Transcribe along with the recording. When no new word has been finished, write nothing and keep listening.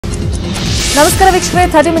ನಮಸ್ಕಾರ ವೀಕ್ಷಕರೇ,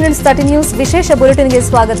 30 minutes 30 news ವಿಶೇಷ ಬುಲೆಟಿನ್ಗೆ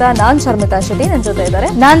ಸ್ವಾಗತ. ನಾನು ಶರ್ಮಿತಾ ಶೆಟ್ಟಿ, ನನ್ನ ಜೊತೆ ಇದ್ದಾರೆ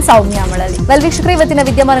ನಾನು ಸೌಮ್ಯ ಮಳಲಿ. ವೆಲ್ ವೀಕ್ಷಕರೇ, ಇವತ್ತಿನ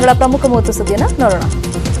ವಿದ್ಯಮಾನಗಳ ಪ್ರಮುಖ 30 ಸುದ್ದಿಯನ್ನು ನೋಡೋಣ.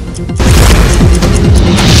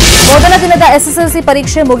 ಮೊದಲ ದಿನದ SSLC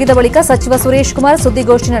ಪರೀಕ್ಷೆ ಮುಗಿದ ಬಳಿಕ ಸಚಿವ ಸುರೇಶ್ ಕುಮಾರ್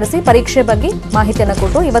ಸುದ್ದಿಗೋಷ್ಠಿ ನಡೆಸಿ ಪರೀಕ್ಷೆ ಬಗ್ಗೆ ಮಾಹಿತಿಯನ್ನು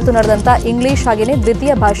ಕೊಟ್ಟು ಇವತ್ತು ನಡೆದಂತ ಇಂಗ್ಲಿಷ್ ಹಾಗೆಯೇ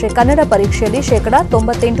ದ್ವಿತೀಯ ಭಾಷೆ ಕನ್ನಡ ಪರೀಕ್ಷೆಯಲ್ಲಿ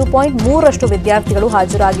 98.3% ವಿದ್ಯಾರ್ಥಿಗಳು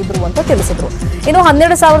ಹಾಜರಾಗಿದ್ದರು ಅಂತ ತಿಳಿಸಿದರು. ಇನ್ನು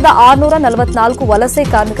 12,644 ವಲಸೆ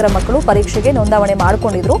ಕಾರ್ಮಿಕರ ಮಕ್ಕಳು ಪರೀಕ್ಷೆಗೆ ನೋಂದಣಿ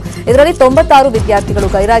ಮಾಡಿಕೊಂಡಿದ್ರು. ಇದರಲ್ಲಿ 96 ವಿದ್ಯಾರ್ಥಿಗಳು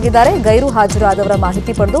ಗೈರಾಗಿದ್ದಾರೆ. ಗೈರು ಹಾಜರಾದವರ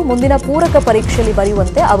ಮಾಹಿತಿ ಪಡೆದು ಮುಂದಿನ ಪೂರಕ ಪರೀಕ್ಷೆಯಲ್ಲಿ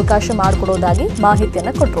ಬರೆಯುವಂತೆ ಅವಕಾಶ ಮಾಡಿಕೊಡುವುದಾಗಿ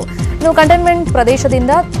ಮಾಹಿತಿಯನ್ನು ಕೊಟ್ಟರು. ಇನ್ನು ಕಂಟೈನ್ಮೆಂಟ್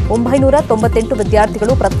ಪ್ರದೇಶದಿಂದ 998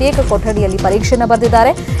 ವಿದ್ಯಾರ್ಥಿಗಳು ಪ್ರತ್ಯೇಕ ಕೊಠಡಿಯಲ್ಲಿ ಪರೀಕ್ಷೆಯನ್ನು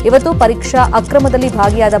ಬರೆದಿದ್ದಾರೆ. ಇವತ್ತು ಪರೀಕ್ಷಾ ಅಕ್ರಮದಲ್ಲಿ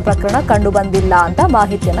ಭಾಗಿಯಾದ ಪ್ರಕರಣ ಕಂಡು ಬಂದಿಲ್ಲ ಅಂತ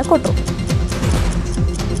ಮಾಹಿತಿಯನ್ನು ಕೊಟ್ಟರು.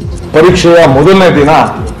 ಪರೀಕ್ಷೆಯ ಮೊದಲನೇ ದಿನ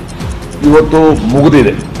ಇವತ್ತು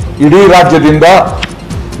ಮುಗಿದಿದೆ. ಇಡೀ ರಾಜ್ಯದಿಂದ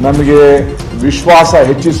ನಮಗೆ ವಿಶ್ವಾಸ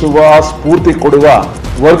ಹೆಚ್ಚಿಸುವ, ಸ್ಫೂರ್ತಿ ಕೊಡುವ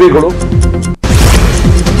ವರದಿಗಳು.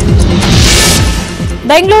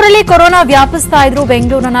 ಬೆಂಗಳೂರಲ್ಲಿ ಕೊರೋನಾ ವ್ಯಾಪಿಸ್ತಾ ಇದ್ರು.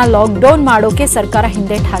 ಬೆಂಗಳೂರನ್ನ ಲಾಕ್ಡೌನ್ ಮಾಡೋಕೆ ಸರ್ಕಾರ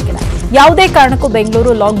ಹಿಂದೇಟು ಹಾಕಿದೆ. ಯಾವುದೇ ಕಾರಣಕ್ಕೂ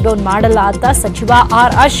ಬೆಂಗಳೂರು ಲಾಕ್ಡೌನ್ ಮಾಡಲ್ಲ ಅಂತ ಸಚಿವ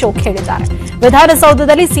ಆರ್ ಅಶೋಕ್ ಹೇಳಿದ್ದಾರೆ.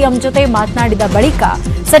 ವಿಧಾನಸೌಧದಲ್ಲಿ ಸಿಎಂ ಜೊತೆ ಮಾತನಾಡಿದ ಬಳಿಕ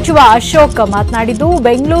ಸಚಿವ ಅಶೋಕ್ ಮಾತನಾಡಿದ್ದು,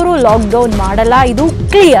 ಬೆಂಗಳೂರು ಲಾಕ್ಡೌನ್ ಮಾಡಲ್ಲ, ಇದು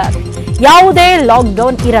ಕ್ಲಿಯರ್. ಯಾವುದೇ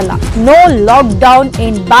ಲಾಕ್ಡೌನ್ ಇರಲ್ಲ, ನೋ ಲಾಕ್ಡೌನ್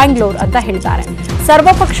ಇನ್ ಬ್ಯಾಂಗ್ಳೂರ್ ಅಂತ ಹೇಳಿದ್ದಾರೆ.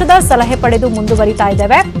 ಸರ್ವಪಕ್ಷದ ಸಲಹೆ ಪಡೆದು ಮುಂದುವರಿತಾ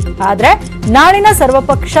ಇದ್ದೇವೆ. ಆದ್ರೆ ನಾಳಿನ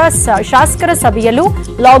ಸರ್ವಪಕ್ಷ ಶಾಸಕರ ಸಭೆಯಲ್ಲೂ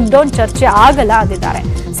ಲಾಕ್ಡೌನ್ ಚರ್ಚೆ ಆಗಲ್ಲ ಅಂದಿದ್ದಾರೆ.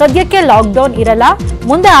 ಸದ್ಯಕ್ಕೆ ಲಾಕ್ಡೌನ್ ಇರಲ್ಲ,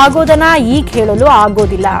 ಮುಂದೆ ಆಗೋದನ್ನ ಈಗ ಹೇಳಲು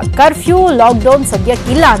ಆಗೋದಿಲ್ಲ. ಕರ್ಫ್ಯೂ, ಲಾಕ್ಡೌನ್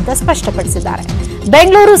ಸದ್ಯಕ್ಕಿಲ್ಲ ಅಂತ ಸ್ಪಷ್ಟಪಡಿಸಿದ್ದಾರೆ.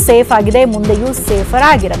 ಬೆಂಗಳೂರು ಸೇಫ್ ಆಗಿದೆ, ಮುಂದೆಯೂ ಸೇಫರ್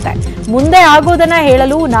ಆಗಿರುತ್ತೆ. ಮುಂದೆ ಆಗೋದನ್ನ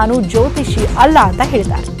ಹೇಳಲು ನಾನು ಜ್ಯೋತಿಷಿ ಅಲ್ಲ ಅಂತ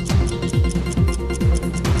ಹೇಳಿದ್ದಾರೆ.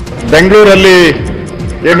 ಬೆಂಗಳೂರಲ್ಲಿ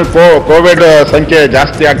ಏನು ಕೋವಿಡ್ ಸಂಖ್ಯೆ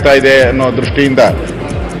ಜಾಸ್ತಿ ಆಗ್ತಾ ಇದೆ ಅನ್ನೋ ದೃಷ್ಟಿಯಿಂದ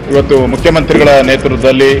ಇವತ್ತು ಮುಖ್ಯಮಂತ್ರಿಗಳ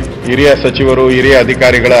ನೇತೃತ್ವದಲ್ಲಿ ಹಿರಿಯ ಸಚಿವರು, ಹಿರಿಯ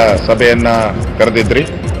ಅಧಿಕಾರಿಗಳ ಸಭೆಯನ್ನ ಕರೆದಿದ್ರಿ.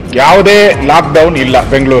 ಯಾವುದೇ ಲಾಕ್ಡೌನ್ ಇಲ್ಲ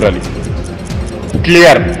ಬೆಂಗಳೂರಲ್ಲಿ.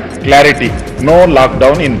 ಕ್ಲಾರಿಟಿ, ನೋ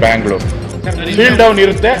ಲಾಕ್ಡೌನ್ ಇನ್ ಬ್ಯಾಂಗ್ಳೂರ್. ಸೀಲ್ ಡೌನ್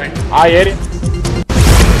ಇರುತ್ತೆ ಆ ಏರಿಯಾ.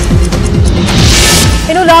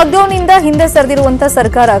 ಇನ್ನು ಲಾಕ್ಡೌನ್ ಇಂದ ಹಿಂದೆ ಸರಿದಿರುವಂತಹ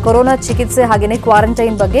ಸರ್ಕಾರ ಕೊರೋನಾ ಚಿಕಿತ್ಸೆ ಹಾಗೆಯೇ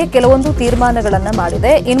ಕ್ವಾರಂಟೈನ್ ಬಗ್ಗೆ ಕೆಲವೊಂದು ತೀರ್ಮಾನಗಳನ್ನ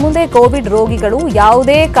ಮಾಡಿದೆ. ಇನ್ಮುಂದೆ ಕೋವಿಡ್ ರೋಗಿಗಳು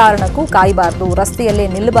ಯಾವುದೇ ಕಾರಣಕ್ಕೂ ಕಾಯಬಾರದು, ರಸ್ತೆಯಲ್ಲೇ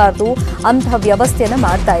ನಿಲ್ಲಬಾರದು ಅಂತಹ ವ್ಯವಸ್ಥೆಯನ್ನ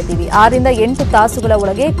ಮಾಡ್ತಾ ಇದ್ದೀವಿ. 6 ರಿಂದ 8 ತಾಸುಗಳ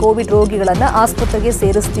ಒಳಗೆ ಕೋವಿಡ್ ರೋಗಿಗಳನ್ನ ಆಸ್ಪತ್ರೆಗೆ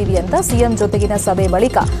ಸೇರಿಸ್ತೀವಿ ಅಂತ ಸಿಎಂ ಜೊತೆಗಿನ ಸಭೆ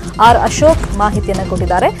ಬಳಿಕ ಆರ್ ಅಶೋಕ್ ಮಾಹಿತಿಯನ್ನ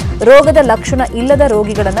ಕೊಟ್ಟಿದ್ದಾರೆ. ರೋಗದ ಲಕ್ಷಣ ಇಲ್ಲದ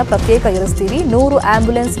ರೋಗಿಗಳನ್ನ ಪ್ರತ್ಯೇಕ ಇರಿಸ್ತೀವಿ. 100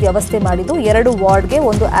 ಆಂಬ್ಯುಲೆನ್ಸ್ ವ್ಯವಸ್ಥೆ ಮಾಡಿದ್ದು 2 ವಾರ್ಡ್ಗೆ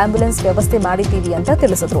 1 ಆಂಬ್ಯುಲೆನ್ಸ್ ವ್ಯವಸ್ಥೆ ಮಾಡಿದ್ದೀವಿ ಅಂತ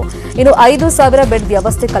ತಿಳಿಸಿದ್ರು. ಇನ್ನು 5,000 ಬೆಡ್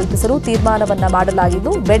ವ್ಯವಸ್ಥೆ ಕಲ್ಪಿಸಲು ತೀರ್ಮಾನವನ್ನ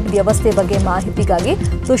ಮಾಡಲಾಗಿದ್ದು, ಬೆಡ್ ವ್ಯವಸ್ಥೆ ಬಗ್ಗೆ ಮಾಹಿತಿಗಾಗಿ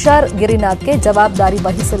ತುಷಾರ್ ಗಿರಿನಾಥ್ಗೆ ಜವಾಬ್ದಾರಿ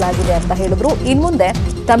ವಹಿಸಲಾಗಿದೆ ಅಂತ ಹೇಳಿದ್ರು. ಇನ್ಮುಂದೆ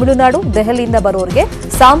ತಮಿಳುನಾಡು, ದೆಹಲಿಯಿಂದ ಬರೋರಿಗೆ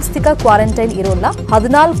ಸಾಂಸ್ಥಿಕ ಕ್ವಾರಂಟೈನ್ ಇರೋಲ್ಲ,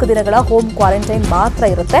 14 ದಿನಗಳ ಹೋಮ್ ಕ್ವಾರಂಟೈನ್ ಮಾತ್ರ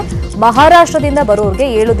ಇರುತ್ತೆ. ಮಹಾರಾಷ್ಟ್ರದಿಂದ ಬರೋರಿಗೆ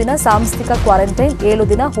 7 ದಿನ ಸಾಂಸ್ಥಿಕ ಕ್ವಾರಂಟೈನ್, 7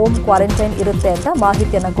 ದಿನ ಹೋಮ್ ಕ್ವಾರಂಟೈನ್ ಇರುತ್ತೆ ಅಂತ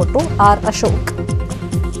ಮಾಹಿತಿಯನ್ನ ಕೊಟ್ಟು ಆರ್ ಅಶೋಕ್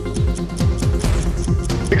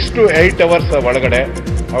 6 to 8 ಅವರ್ಸ್ ಒಳಗಡೆ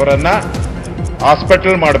ಅವರನ್ನ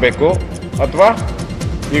ಹಾಸ್ಪಿಟಲ್ ಮಾಡಬೇಕು, ಅಥವಾ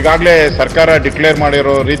ಈಗಾಗಲೇ ಸರ್ಕಾರ ಡಿಕ್ಲೇರ್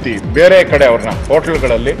ಮಾಡಿರೋ ರೀತಿ ಬೇರೆ ಕಡೆ ಅವ್ರನ್ನ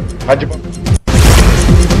ಹೋಟೆಲ್ಗಳಲ್ಲಿ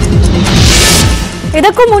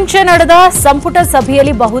ಇದಕ್ಕೂ ಮುಂಚೆ ನಡೆದ ಸಂಪುಟ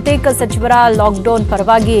ಸಭೆಯಲ್ಲಿ ಬಹುತೇಕ ಸಚಿವರ ಲಾಕ್ಡೌನ್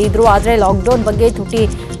ಪರವಾಗಿ ಇದ್ರು. ಆದರೆ ಲಾಕ್ಡೌನ್ ಬಗ್ಗೆ ತುಟಿ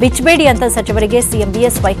ಬಿಚ್ಚಬೇಡಿ ಅಂತ ಸಚಿವರಿಗೆ ಸಿಎಂ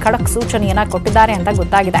ಬಿಎಸ್ವೈ ಖಡಕ್ ಸೂಚನೆಯನ್ನ ಕೊಟ್ಟಿದ್ದಾರೆ ಅಂತ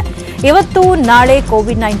ಗೊತ್ತಾಗಿದೆ. ಇವತ್ತು ನಾಳೆ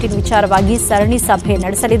ಕೋವಿಡ್-19 ವಿಚಾರವಾಗಿ ಸರಣಿ ಸಭೆ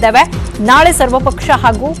ನಡೆಸಲಿದ್ದೇವೆ. ನಾಳೆ ಸರ್ವಪಕ್ಷ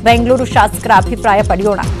ಹಾಗೂ ಬೆಂಗಳೂರು ಶಾಸಕರ ಅಭಿಪ್ರಾಯ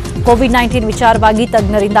ಪಡೆಯೋಣ. ಕೋವಿಡ್-19 ವಿಚಾರವಾಗಿ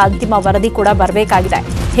ತಜ್ಞರಿಂದ ಅಂತಿಮ ವರದಿ ಕೂಡ ಬರಬೇಕಾಗಿದೆ.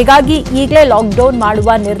 ಹೀಗಾಗಿ ಈಗಲೇ ಲಾಕ್ಡೌನ್ ಮಾಡುವ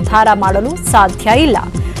ನಿರ್ಧಾರ ಮಾಡಲು ಸಾಧ್ಯ ಇಲ್ಲ.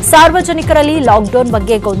 ಸಾರ್ವಜನಿಕರಲ್ಲಿ ಲಾಕ್ಡೌನ್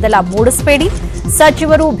ಬಗ್ಗೆ ಗೊಂದಲ ಮೂಡಿಸಬೇಡಿ,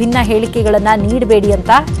 ಸಚಿವರು ಭಿನ್ನ ಹೇಳಿಕೆಗಳನ್ನು ನೀಡಬೇಡಿ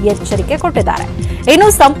ಅಂತ ಎಚ್ಚರಿಕೆ ಕೊಟ್ಟಿದ್ದಾರೆ. ಇನ್ನು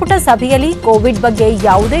ಸಂಪುಟ ಸಭೆಯಲ್ಲಿ ಕೋವಿಡ್ ಬಗ್ಗೆ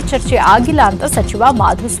ಯಾವುದೇ ಚರ್ಚೆ ಆಗಿಲ್ಲ ಅಂತ ಸಚಿವ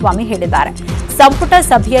ಮಾಧುಸ್ವಾಮಿ ಹೇಳಿದ್ದಾರೆ. ಸಂಪುಟ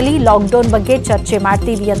ಸಭೆಯಲ್ಲಿ ಲಾಕ್ಡೌನ್ ಬಗ್ಗೆ ಚರ್ಚೆ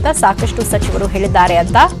ಮಾಡ್ತೀವಿ ಅಂತ ಸಾಕಷ್ಟು ಸಚಿವರು ಹೇಳಿದ್ದಾರೆ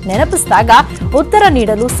ಅಂತ ನೆನಪಿಸಿದಾಗ ಉತ್ತರ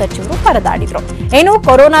ನೀಡಲು ಸಚಿವರು ಪರದಾಡಿದ್ರು. ಇನ್ನು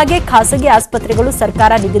ಕೊರೋನಾಗೆ ಖಾಸಗಿ ಆಸ್ಪತ್ರೆಗಳು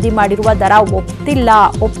ಸರ್ಕಾರ ನಿಗದಿ ಮಾಡಿರುವ ದರ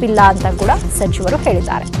ಒಪ್ಪಿಲ್ಲ ಅಂತ ಕೂಡ ಸಚಿವರು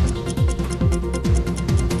ಹೇಳಿದ್ದಾರೆ.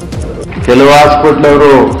 ಕೆಲವು ಹಾಸ್ಪಿಟಲ್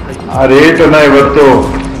ಅವರು ಆ ರೇಟ್ ಅನ್ನ ಇವತ್ತು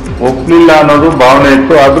ಒಪ್ಪಲಿಲ್ಲ ಅನ್ನೋದು ಭಾವನೆ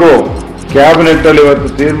ಇತ್ತು. ಆದ್ರೂ ಕ್ಯಾಬಿನೆಟ್ ಅಲ್ಲಿ ಇವತ್ತು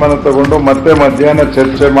ತೀರ್ಮಾನ ತಗೊಂಡು ಮತ್ತೆ ಮಧ್ಯಾಹ್ನ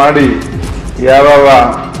ಚರ್ಚೆ ಮಾಡಿ ಯಾವ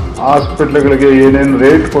ಹಾಸ್ಪಿಟ್ಲ್ಗಳಿಗೆ ಏನೇನು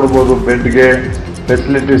ರೇಟ್ ಕೊಡ್ಬೋದು, ಬೆಡ್ಗೆ,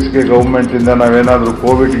 ಫೆಸಿಲಿಟೀಸ್ಗೆ ಗೌರ್ಮೆಂಟ್ ಇಂದ ನಾವೇನಾದ್ರೂ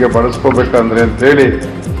ಕೋವಿಡ್ಗೆ ಬಳಸ್ಕೋಬೇಕಂದ್ರೆ ಅಂತ ಹೇಳಿ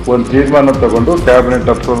ಒಂದು ತೀರ್ಮಾನ ತಗೊಂಡು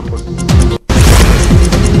ಕ್ಯಾಬಿನೆಟ್ ಅಪ್ರೂವಲ್ ಕೊಡ್ತೀವಿ.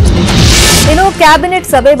 ಇನ್ನು ಕ್ಯಾಬಿನೆಟ್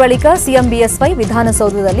ಸಭೆ ಬಳಿಕ ಸಿಎಂ ಬಿಎಸ್ವೈ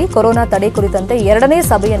ವಿಧಾನಸೌಧದಲ್ಲಿ ಕೊರೋನಾ ತಡೆ ಕುರಿತಂತೆ 2ನೇ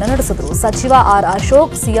ಸಭೆಯನ್ನು ನಡೆಸಿದರು. ಸಚಿವ ಆರ್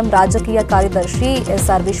ಅಶೋಕ್, ಸಿಎಂ ರಾಜಕೀಯ ಕಾರ್ಯದರ್ಶಿ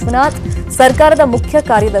ಎಸ್ಆರ್ ವಿಶ್ವನಾಥ್, ಸರ್ಕಾರದ ಮುಖ್ಯ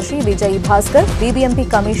ಕಾರ್ಯದರ್ಶಿ Vijay Bhaskar, BBMP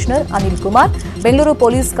commissioner Anil Kumar, Bengaluru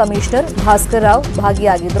police commissioner Bhaskar Rao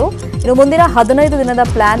ಭಾಗಿಯಾಗಿದ್ದರು. ಇನ್ನು ಮುಂದಿನ 15 ದಿನದ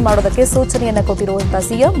ಪ್ಲಾನ್ ಮಾಡೋದಕ್ಕೆ ಸೂಚನೆಯನ್ನ ಕೊಟ್ಟಿರುವಂತಹ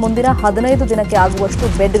ಸಿಎಂ ಮುಂದಿನ 15 ದಿನಕ್ಕೆ ಆಗುವಷ್ಟು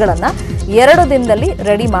ಬೆಡ್ಗಳನ್ನ 2 ದಿನದಲ್ಲಿ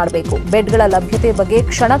ರೆಡಿ ಮಾಡಬೇಕು. ಬೆಡ್ಗಳ ಲಭ್ಯತೆ ಬಗ್ಗೆ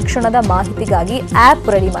ಕ್ಷಣ ಕ್ಷಣದ ಮಾಹಿತಿಗಾಗಿ ಆಪ್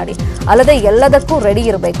ರೆಡಿ ಮಾಡಿ. ಅಲ್ಲದೆ ಎಲ್ಲದಕ್ಕೂ ರೆಡಿ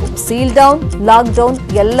ಇರಬೇಕು. ಸೀಲ್ ಡೌನ್, ಲಾಕ್ ಡೌನ್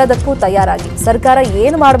ಎಲ್ಲದಕ್ಕೂ ತಯಾರಾಗಿ ಸರ್ಕಾರ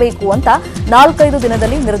ಏನು ಮಾಡಬೇಕು ಅಂತ 4-5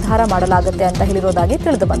 ದಿನದಲ್ಲಿ ನಿರ್ಧಾರ ಮಾಡಲಾಗುತ್ತೆ ಅಂತ ಹೇಳಿರೋದಾಗಿ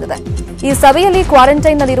ತಿಳಿದು ಬಂದಿದೆ. ಈ ಸಭೆಯಲ್ಲಿ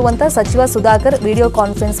ಕ್ವಾರಂಟೈನ್ನಲ್ಲಿರುವಂತಹ ಸಚಿವ ಸುಧಾಕರ್ ವಿಡಿಯೋ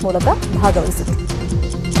ಕಾನ್ಫರೆನ್ಸ್ ಮೂಲಕ ಭಾಗವಹಿಸಿದರು.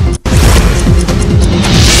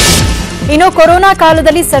 ಇನ್ನು ಕೊರೋನಾ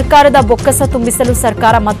ಕಾಲದಲ್ಲಿ ಸರ್ಕಾರದ ಬೊಕ್ಕಸ ತುಂಬಿಸಲು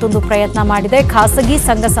ಸರ್ಕಾರ ಮತ್ತೊಂದು ಪ್ರಯತ್ನ ಮಾಡಿದೆ. ಖಾಸಗಿ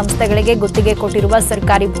ಸಂಘ ಸಂಸ್ಥೆಗಳಿಗೆ ಗುತ್ತಿಗೆ ಕೊಟ್ಟಿರುವ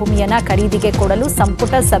ಸರ್ಕಾರಿ ಭೂಮಿಯನ್ನ ಖರೀದಿಗೆ ಕೊಡಲು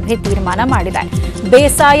ಸಂಪುಟ ಸಭೆ ತೀರ್ಮಾನ ಮಾಡಿದೆ.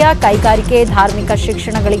 ಬೇಸಾಯ, ಕೈಗಾರಿಕೆ, ಧಾರ್ಮಿಕ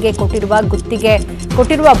ಶಿಕ್ಷಣಗಳಿಗೆ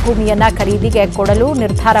ಕೊಟ್ಟಿರುವ ಭೂಮಿಯನ್ನ ಖರೀದಿಗೆ ಕೊಡಲು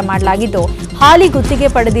ನಿರ್ಧಾರ ಮಾಡಲಾಗಿದ್ದು, ಹಾಲಿ ಗುತ್ತಿಗೆ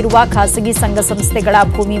ಪಡೆದಿರುವ ಖಾಸಗಿ ಸಂಘ ಸಂಸ್ಥೆಗಳ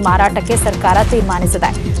ಭೂಮಿ ಮಾರಾಟಕ್ಕೆ ಸರ್ಕಾರ ತೀರ್ಮಾನಿಸಿದೆ.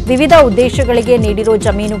 ವಿವಿಧ ಉದ್ದೇಶಗಳಿಗೆ ನೀಡಿರೋ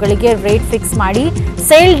ಜಮೀನುಗಳಿಗೆ ರೇಟ್ ಫಿಕ್ಸ್ ಮಾಡಿ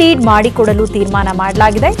ಸೇಲ್ ಡೀಡ್ ಮಾಡಿಕೊಡಲು ತೀರ್ಮಾನ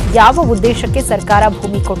ಮಾಡಲಾಗಿದೆ. ಯಾವ ಉದ್ದೇಶಕ್ಕೆ ಸರ್ಕಾರ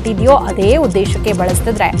ಭೂಮಿ ಕೊಟ್ಟಿದೆಯೋ ಅದೇ ಉದ್ದೇಶಕ್ಕೆ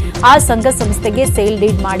ಬಳಸಿದ್ರೆ ಆ ಸಂಘ ಸಂಸ್ಥೆಗೆ ಸೇಲ್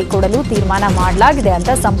ಡೀಡ್ ಮಾಡಿಕೊಡಲು ತೀರ್ಮಾನ ಮಾಡಲಾಗಿದೆ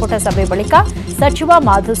ಅಂತ ಸಂಪುಟ ಸಭೆ ಬಳಿಕ ಸಚಿವ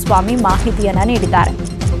ಮಾಧುಸ್ವಾಮಿ ಮಾಹಿತಿಯನ್ನ ನೀಡಿದ್ದಾರೆ.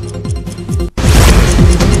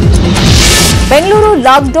 ಬೆಂಗಳೂರು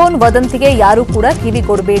ಲಾಕ್ಡೌನ್ ವದಂತಿಗೆ ಯಾರೂ ಕೂಡ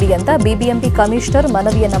ಕಿವಿಗೊಡಬೇಡಿ ಅಂತ ಬಿಬಿಎಂಪಿ ಕಮಿಷನರ್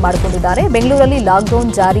ಮನವಿಯನ್ನ ಮಾಡಿಕೊಂಡಿದ್ದಾರೆ. ಬೆಂಗಳೂರಲ್ಲಿ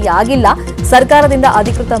ಲಾಕ್ಡೌನ್ ಜಾರಿ ಆಗಿಲ್ಲ, ಸರ್ಕಾರದಿಂದ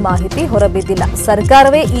ಅಧಿಕೃತ ಮಾಹಿತಿ ಹೊರಬಿದ್ದಿಲ್ಲ.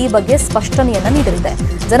 ಸರ್ಕಾರವೇ ಈ ಬಗ್ಗೆ ಸ್ಪಷ್ಟನೆಯನ್ನ ನೀಡಲಿದೆ.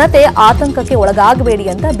 ಜನತೆ ಆತಂಕಕ್ಕೆ ಒಳಗಾಗಬೇಡಿ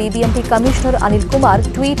ಅಂತ BBMP commissioner Anil Kumar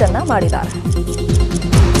tweet ಅನ್ನ ಮಾಡಿದ್ದಾರೆ.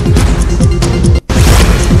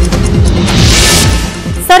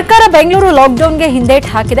 ಸರ್ಕಾರ ಬೆಂಗಳೂರು ಲಾಕ್ಡೌನ್ಗೆ ಹಿಂದೇಟು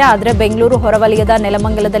ಹಾಕಿದೆ. ಆದರೆ ಬೆಂಗಳೂರು ಹೊರವಲಯದ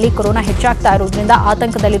ನೆಲಮಂಗಲದಲ್ಲಿ ಕೊರೋನಾ ಹೆಚ್ಚಾಗ್ತಾ ಇರುವುದರಿಂದ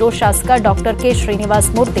ಆತಂಕದಲ್ಲಿರುವ ಶಾಸಕ doctor K Srinivas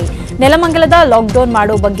Murthy ನೆಲಮಂಗಲದ lockdown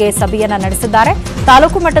ಮಾಡುವ ಬಗ್ಗೆ ಸಭೆಯನ್ನ ನಡೆಸಿದ್ದಾರೆ.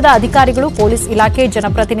 ತಾಲೂಕು ಮಟ್ಟದ ಅಧಿಕಾರಿಗಳು, ಪೊಲೀಸ್ ಇಲಾಖೆ,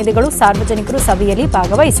 ಜನಪ್ರತಿನಿಧಿಗಳು, ಸಾರ್ವಜನಿಕರು ಸಭೆಯಲ್ಲಿ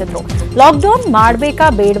ಭಾಗವಹಿಸಿದ್ರು. ಲಾಕ್ಡೌನ್ ಮಾಡಬೇಕಾ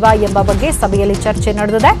ಬೇಡವಾ ಎಂಬ ಬಗ್ಗೆ ಸಭೆಯಲ್ಲಿ ಚರ್ಚೆ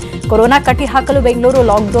ನಡೆದಿದೆ. ಕೊರೋನಾ ಕಟ್ಟಿ ಹಾಕಲು ಬೆಂಗಳೂರು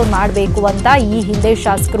ಲಾಕ್ಡೌನ್ ಮಾಡಬೇಕು ಅಂತ ಈ ಹಿಂದೆ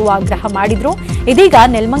ಶಾಸಕರು ಆಗ್ರಹ ಮಾಡಿದ್ರು. ಇದೀಗ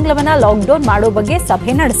ನೆಲಮಂಗಲವನ್ನ ಲಾಕ್ಡೌನ್ ಮಾಡುವ ಬಗ್ಗೆ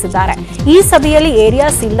ಸಭೆ ನಡೆಸಿದ್ದಾರೆ. ಈ ಸಭೆಯಲ್ಲಿ ಏರಿಯಾ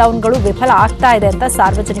ಸೀಲ್ ಡೌನ್ಗಳು ವಿಫಲ ಆಗ್ತಾ ಇದೆ ಅಂತ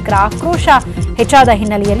ಸಾರ್ವಜನಿಕರ ಆಕ್ರೋಶ ಹೆಚ್ಚಾದ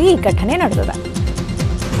ಹಿನ್ನೆಲೆಯಲ್ಲಿ ಈ ಘಟನೆ ನಡೆದಿದೆ.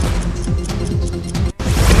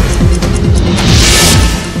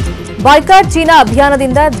 ಬಾಯ್ಕಾಟ್ ಚೀನಾ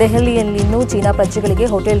ಅಭಿಯಾನದಿಂದ ದೆಹಲಿಯಲ್ಲಿನ್ನೂ ಚೀನಾ ಪ್ರಜೆಗಳಿಗೆ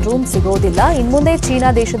ಹೋಟೆಲ್ ರೂಮ್ ಸಿಗೋದಿಲ್ಲ. ಇನ್ಮುಂದೆ ಚೀನಾ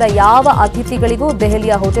ದೇಶದ ಯಾವ ಅತಿಥಿಗಳಿಗೂ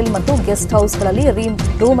ದೆಹಲಿಯ ಹೋಟೆಲ್ ಮತ್ತು ಗೆಸ್ಟ್ ಹೌಸ್ಗಳಲ್ಲಿ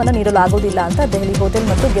ರೂಮ್ ಅನ್ನು ನೀಡಲಾಗುವುದಿಲ್ಲ ಅಂತ ದೆಹಲಿ ಹೋಟೆಲ್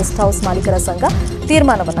ಮತ್ತು ಗೆಸ್ಟ್ ಹೌಸ್ ಮಾಲೀಕರ ಸಂಘ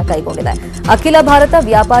ತೀರ್ಮಾನವನ್ನು ಕೈಗೊಂಡಿದೆ. ಅಖಿಲ ಭಾರತ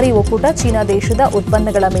ವ್ಯಾಪಾರಿ ಒಕ್ಕೂಟ ಚೀನಾ ದೇಶದ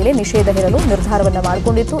ಉತ್ಪನ್ನಗಳ ಮೇಲೆ ನಿಷೇಧ ಹೇರಲು ನಿರ್ಧಾರವನ್ನು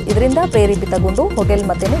ಮಾಡಿಕೊಂಡಿತ್ತು. ಇದರಿಂದ ಪ್ರೇರೇಪಿತಗೊಂಡು ಹೋಟೆಲ್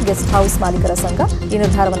ಮತ್ತು ಗೆಸ್ಟ್ ಹೌಸ್ ಮಾಲೀಕರ ಸಂಘ ಈ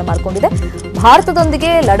ನಿರ್ಧಾರವನ್ನು ಮಾಡಿಕೊಂಡಿದೆ. ಭಾರತದೊಂದಿಗೆ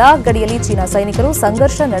ಲಡಾಖ್ ಗಡಿಯಲ್ಲಿ ಚೀನಾ ಸೈನಿಕರು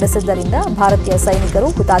ಸಂಘರ್ಷ ನಡೆಸಿದ್ದರಿಂದ ಭಾರತೀಯ ಸೈನಿಕರು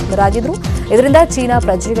ಹುತಾತ್ಮರಾಗಿದ್ರು. ಇದರಿಂದ ಚೀನಾ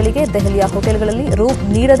ಪ್ರಜೆಗಳಿಗೆ ದೆಹಲಿಯ ಹೋಟೆಲ್ಗಳಲ್ಲಿ ರೂಮ್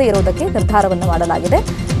ನೀಡದೇ ಇರುವುದಕ್ಕೆ ನಿರ್ಧಾರವನ್ನು ಮಾಡಲಾಗಿದೆ.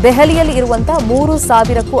 ದೆಹಲಿಯಲ್ಲಿ ಇರುವಂತಹ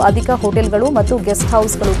 3,000ಕ್ಕೂ ಅಧಿಕ ಹೋಟೆಲ್ಗಳು ಮತ್ತು ಗೆಸ್ಟ್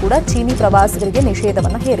ಹೌಸ್ಗಳು ಕೂಡ ಚೀನಿ ಪ್ರವಾಸಿಗರಿಗೆ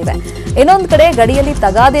ನಿಷೇಧವನ್ನು ಹೇರಿವೆ. ಇನ್ನೊಂದು ಕಡೆ ಗಡಿಯಲ್ಲಿ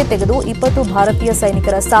ತಗಾದೆ ತೆಗೆದು 20 ಭಾರತೀಯ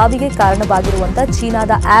ಸೈನಿಕರ ಸಾವಿಗೆ ಕಾರಣವಾಗಿರುವಂತಹ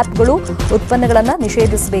ಚೀನಾದ ಆಪ್ಗಳು, ಉತ್ಪನ್ನಗಳನ್ನು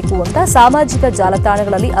ನಿಷೇಧಿಸಬೇಕು ಅಂತ ಸಾಮಾಜಿಕ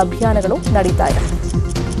ಜಾಲತಾಣಗಳಲ್ಲಿ ಅಭಿಯಾನಗಳು ನಡೀತಾ ಇದೆ.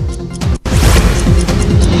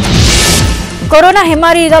 ಕೊರೋನಾ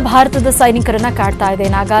ಹೆಮ್ಮಾರಿ ಈಗ ಭಾರತದ ಸೈನಿಕರನ್ನ ಕಾಡ್ತಾ ಇದೆ.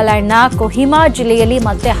 ನಾಗಾಲ್ಯಾಂಡ್ನ ಕೊಹಿಮಾ ಜಿಲ್ಲೆಯಲ್ಲಿ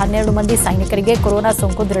ಮತ್ತೆ 12 ಮಂದಿ ಸೈನಿಕರಿಗೆ ಕೊರೋನಾ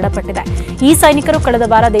ಸೋಂಕು ದೃಢಪಟ್ಟಿದೆ. ಈ ಸೈನಿಕರು ಕಳೆದ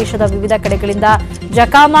ವಾರ ದೇಶದ ವಿವಿಧ ಕಡೆಗಳಿಂದ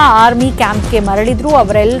ಜಕಾಮಾ ಆರ್ಮಿ ಕ್ಯಾಂಪ್ಗೆ ಮರಳಿದ್ರು.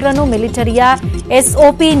 ಅವರೆಲ್ಲರನ್ನೂ ಮಿಲಿಟರಿಯ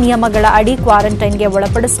ಎಸ್ಒಪಿ ನಿಯಮಗಳ ಅಡಿ ಕ್ವಾರಂಟೈನ್ಗೆ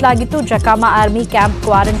ಒಳಪಡಿಸಲಾಗಿತ್ತು. ಜಕಾಮಾ ಆರ್ಮಿ ಕ್ಯಾಂಪ್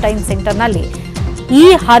ಕ್ವಾರಂಟೈನ್ ಸೆಂಟರ್ನಲ್ಲಿ ಈ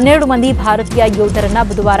 12 ಮಂದಿ ಭಾರತೀಯ ಯೋಧರನ್ನ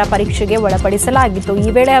ಬುಧವಾರ ಪರೀಕ್ಷೆಗೆ ಒಳಪಡಿಸಲಾಗಿತ್ತು. ಈ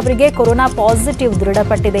ವೇಳೆ ಅವರಿಗೆ ಕೊರೋನಾ ಪಾಸಿಟಿವ್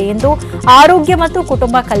ದೃಢಪಟ್ಟಿದೆ ಎಂದು ಆರೋಗ್ಯ ಮತ್ತು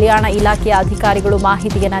ಕುಟುಂಬ ಕಲ್ಯಾಣ ಇಲಾಖೆಯ ಅಧಿಕಾರಿಗಳು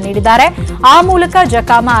ಮಾಹಿತಿಯನ್ನ ನೀಡಿದ್ದಾರೆ. ಆ ಮೂಲಕ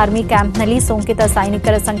ಜಕಾಮಾ ಆರ್ಮಿ ಕ್ಯಾಂಪ್ನಲ್ಲಿ ಸೋಂಕಿತ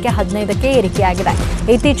ಸೈನಿಕರ ಸಂಖ್ಯೆ 15ಕ್ಕೆ ಏರಿಕೆಯಾಗಿದೆ.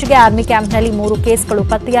 ಇತ್ತೀಚೆಗೆ ಆರ್ಮಿ ಕ್ಯಾಂಪ್ನಲ್ಲಿ 3 ಕೇಸ್ಗಳು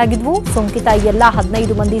ಪತ್ತೆಯಾಗಿದ್ವು. ಸೋಂಕಿತ ಎಲ್ಲ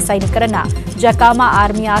 15 ಮಂದಿ ಸೈನಿಕರನ್ನ ಜಕಾಮಾ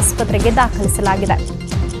ಆರ್ಮಿ ಆಸ್ಪತ್ರೆಗೆ ದಾಖಲಿಸಲಾಗಿದೆ.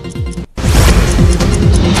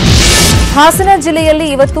 ಹಾಸನ ಜಿಲ್ಲೆಯಲ್ಲಿ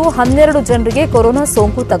ಇವತ್ತು 12 ಜನರಿಗೆ ಕೊರೋನಾ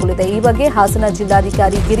ಸೋಂಕು ತಗುಲಿದೆ. ಈ ಬಗ್ಗೆ ಹಾಸನ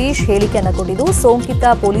ಜಿಲ್ಲಾಧಿಕಾರಿ ಗಿರೀಶ್ ಹೇಳಿಕೆಯನ್ನು ಕೊಟ್ಟಿದ್ದು, ಸೋಂಕಿತ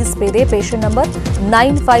ಪೊಲೀಸ್ ಪೇದೆ ಪೇಷಂಟ್ ನಂಬರ್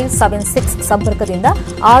 9576 ಸಂಪರ್ಕದಿಂದ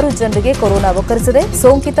 6 ಜನರಿಗೆ ಕೊರೋನಾ ಒಕ್ಕರಿಸಿದೆ.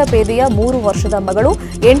 ಸೋಂಕಿತ ಪೇದೆಯ 3 ವರ್ಷದ ಮಗಳು,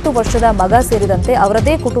 8 ವರ್ಷದ ಮಗ ಸೇರಿದಂತೆ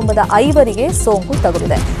ಅವರದೇ ಕುಟುಂಬದ 5 ಸೋಂಕು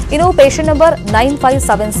ತಗುಲಿದೆ. ಇನ್ನು ಪೇಷಂಟ್ ನಂಬರ್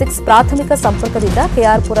 9576 ಪ್ರಾಥಮಿಕ ಸಂಪರ್ಕದಿಂದ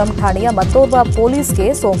ಕೆಆರ್ಪುರಂ ಠಾಣೆಯ ಮತ್ತೋರ್ವ ಪೊಲೀಸ್ಗೆ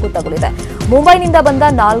ಸೋಂಕು ತಗುಲಿದೆ. ಮುಂಬೈನಿಂದ ಬಂದ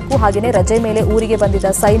 4 ಹಾಗೆಯೇ ರಜೆ ಮೇಲೆ ಊರಿಗೆ ಬಂದಿದ್ದ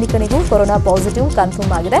ಸೈನಿಕನಿಗೂ ಕೊರೋನಾ ಪಾಸಿಟಿವ್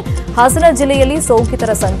ಕನ್ಫರ್ಮ್ ಆಗಿದೆ. ಹಾಸನ ಜಿಲ್ಲೆಯಲ್ಲಿ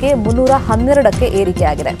ಸೋಂಕಿತರ ಸಂಖ್ಯೆ 312ಕ್ಕೆ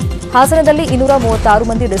ಏರಿಕೆಯಾಗಿದೆ. ಹಾಸನದಲ್ಲಿ 236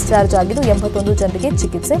 ಮಂದಿ ಡಿಸ್ಚಾರ್ಜ್ ಆಗಿದ್ದು 81 ಜನರಿಗೆ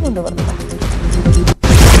ಚಿಕಿತ್ಸೆ ಮುಂದುವರೆದಿದೆ.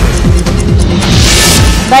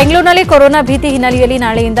 ಬೆಂಗಳೂರಿನಲ್ಲಿ ಕೊರೋನಾ ಭೀತಿ ಹಿನ್ನೆಲೆಯಲ್ಲಿ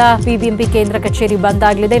ನಾಳೆಯಿಂದ ಬಿಬಿಎಂಪಿ ಕೇಂದ್ರ ಕಚೇರಿ ಬಂದ್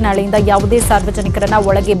ಆಗಲಿದೆ. ನಾಳೆಯಿಂದ ಯಾವುದೇ ಸಾರ್ವಜನಿಕರನ್ನ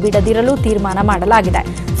ಒಳಗೆ ಬಿಡದಿರಲು ತೀರ್ಮಾನ ಮಾಡಲಾಗಿದೆ.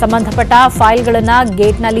 ಸಂಬಂಧಪಟ್ಟ ಫೈಲ್ಗಳನ್ನು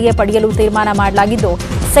ಗೇಟ್ನಲ್ಲಿಯೇ ಪಡೆಯಲು ತೀರ್ಮಾನ ಮಾಡಲಾಗಿದ್ದು,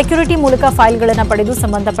 ಸೆಕ್ಯೂರಿಟಿ ಮೂಲಕ ಫೈಲ್ಗಳನ್ನು ಪಡೆದು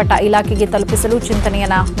ಸಂಬಂಧಪಟ್ಟ ಇಲಾಖೆಗೆ ತಲುಪಿಸಲು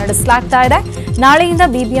ಚಿಂತನೆಯನ್ನ ನಡೆಸಲಾಗ್ತಾ ಇದೆ. ನಾಳೆಯಿಂದ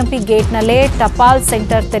ಬಿಬಿಎಂಪಿ ಗೇಟ್ನಲ್ಲೇ ಟಪಾಲ್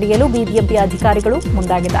ಸೆಂಟರ್ ತೆರೆಯಲು ಬಿಬಿಎಂಪಿ ಅಧಿಕಾರಿಗಳು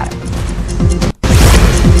ಮುಂದಾಗಿದ್ದಾರೆ.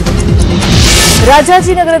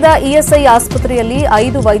 ರಾಜಾಜಿನಗರದ ಇಎಸ್ಐ ಆಸ್ಪತ್ರೆಯಲ್ಲಿ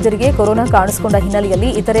 5 ವೈದ್ಯರಿಗೆ ಕೊರೋನಾ ಕಾಣಿಸಿಕೊಂಡ ಹಿನ್ನೆಲೆಯಲ್ಲಿ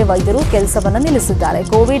ಇತರೆ ವೈದ್ಯರು ಕೆಲಸವನ್ನು ನಿಲ್ಲಿಸಿದ್ದಾರೆ.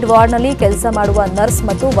 ಕೋವಿಡ್ ವಾರ್ಡ್ನಲ್ಲಿ ಕೆಲಸ ಮಾಡುವ ನರ್ಸ್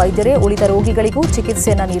ಮತ್ತು ವೈದ್ಯರೇ ಉಳಿದ ರೋಗಿಗಳಿಗೂ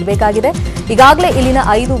ಚಿಕಿತ್ಸೆಯನ್ನು ನೀಡಬೇಕಾಗಿದೆ. ಈಗಾಗಲೇ ಇಲ್ಲಿನ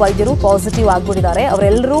 5 ವೈದ್ಯರು ಪಾಸಿಟಿವ್ ಆಗಿಬಿಟ್ಟಿದ್ದಾರೆ.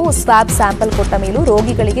 ಅವರೆಲ್ಲರೂ ಸ್ವಾಬ್ ಸ್ಯಾಂಪಲ್ ಕೊಟ್ಟ ಮೇಲೂ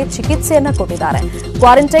ರೋಗಿಗಳಿಗೆ ಚಿಕಿತ್ಸೆಯನ್ನು ಕೊಟ್ಟಿದ್ದಾರೆ.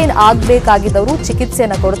 ಕ್ವಾರಂಟೈನ್ ಆಗಬೇಕಾಗಿದ್ದವರು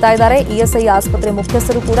ಚಿಕಿತ್ಸೆಯನ್ನು ಕೊಡ್ತಾ ಇದ್ದಾರೆ. ಇಎಸ್ಐ ಆಸ್ಪತ್ರೆ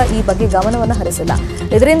ಮುಖ್ಯಸ್ಥರು ಕೂಡ ಈ ಬಗ್ಗೆ ಗಮನವನ್ನು ಹರಿಸಿಲ್ಲ.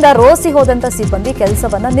 ಇದರಿಂದ ರೋಸಿ ಹೋದಂತ ಸಿಬ್ಬಂದಿ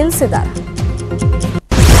ಕೆಲಸವನ್ನು ನಿಲ್ಲಿಸಿದ್ದಾರೆ.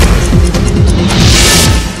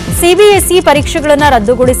 ಸಿಬಿಎಸ್ಇ ಪರೀಕ್ಷೆಗಳನ್ನು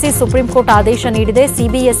ರದ್ದುಗೊಳಿಸಿ ಸುಪ್ರೀಂ ಕೋರ್ಟ್ ಆದೇಶ ನೀಡಿದೆ.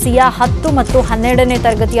 ಸಿಬಿಎಸ್ಇಯ 10 ಮತ್ತು 12ನೇ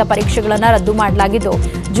ತರಗತಿಯ ಪರೀಕ್ಷೆಗಳನ್ನು ರದ್ದು ಮಾಡಲಾಗಿದ್ದು,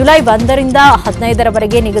 ಜುಲೈ 1ರಿಂದ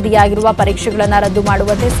 15ರವರೆಗೆ ನಿಗದಿಯಾಗಿರುವ ಪರೀಕ್ಷೆಗಳನ್ನು ರದ್ದು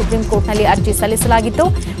ಮಾಡುವಂತೆ ಸುಪ್ರೀಂ ಕೋರ್ಟ್ನಲ್ಲಿ ಅರ್ಜಿ ಸಲ್ಲಿಸಲಾಗಿತ್ತು.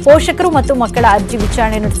 ಪೋಷಕರು ಮತ್ತು ಮಕ್ಕಳ ಅರ್ಜಿ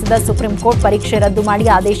ವಿಚಾರಣೆ ನಡೆಸಿದ ಸುಪ್ರೀಂ ಕೋರ್ಟ್ ಪರೀಕ್ಷೆ ರದ್ದು ಮಾಡಿ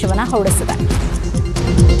ಆದೇಶವನ್ನು ಹೊರಡಿಸಿದೆ.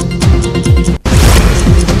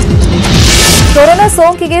 ಕೊರೋನಾ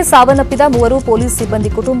ಸೋಂಕಿಗೆ ಸಾವನ್ನಪ್ಪಿದ 3 ಪೊಲೀಸ್ ಸಿಬ್ಬಂದಿ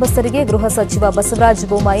ಕುಟುಂಬಸ್ಥರಿಗೆ ಗೃಹ ಸಚಿವ ಬಸವರಾಜ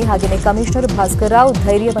ಬೊಮ್ಮಾಯಿ ಹಾಗೆಯೇ ಕಮಿಷನರ್ ಭಾಸ್ಕರ್ ರಾವ್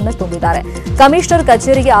ಧೈರ್ಯವನ್ನು ತುಂಬಿದ್ದಾರೆ. ಕಮಿಷನರ್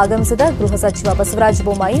ಕಚೇರಿಗೆ ಆಗಮಿಸಿದ ಗೃಹ ಸಚಿವ ಬಸವರಾಜ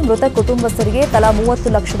ಬೊಮ್ಮಾಯಿ ಮೃತ ಕುಟುಂಬಸ್ಥರಿಗೆ ತಲಾ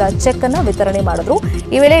 30 ಲಕ್ಷದ ಚೆಕ್ ಅನ್ನು ವಿತರಣೆ ಮಾಡಿದರು.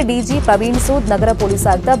 ಈ ವೇಳೆ ಡಿಜಿ ಪ್ರವೀಣ್ ಸೂದ್, ನಗರ ಪೊಲೀಸ್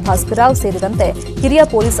ಆಯುಕ್ತ ಭಾಸ್ಕರ್ ರಾವ್ ಸೇರಿದಂತೆ ಹಿರಿಯ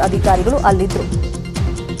ಪೊಲೀಸ್ ಅಧಿಕಾರಿಗಳು ಅಲ್ಲಿದ್ದರು.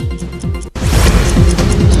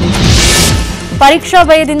 ಪರೀಕ್ಷಾ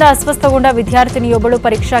ಭಯದಿಂದ ಅಸ್ವಸ್ಥಗೊಂಡ ವಿದ್ಯಾರ್ಥಿನಿಯೊಬ್ಬಳು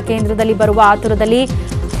ಪರೀಕ್ಷಾ ಕೇಂದ್ರದಲ್ಲಿ ಬರುವ ಆತುರದಲ್ಲಿ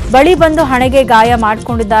ಬಳಿ ಬಂದು ಹಣೆಗೆ ಗಾಯ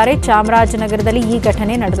ಮಾಡಿಕೊಂಡಿದ್ದಾರೆ. ಚಾಮರಾಜನಗರದಲ್ಲಿ ಈ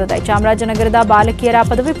ಘಟನೆ ನಡೆದಿದೆ. ಚಾಮರಾಜನಗರದ ಬಾಲಕಿಯರ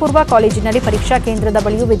ಪದವಿ ಪೂರ್ವ ಕಾಲೇಜಿನಲ್ಲಿ ಪರೀಕ್ಷಾ ಕೇಂದ್ರದ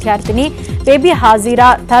ಬಳಿಯೂ ವಿದ್ಯಾರ್ಥಿನಿ ಬೇಬಿ ಹಾಜೀರಾ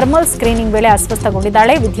ಥರ್ಮಲ್ ಸ್ಕ್ರೀನಿಂಗ್ ವೇಳೆ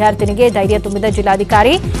ಅಸ್ವಸ್ಥಗೊಂಡಿದ್ದಾಳೆ. ವಿದ್ಯಾರ್ಥಿನಿಗೆ ಧೈರ್ಯ ತುಂಬಿದ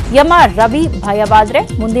ಜಿಲ್ಲಾಧಿಕಾರಿ ಎಂಆರ್ ರವಿ ಭಯವಾದರೆ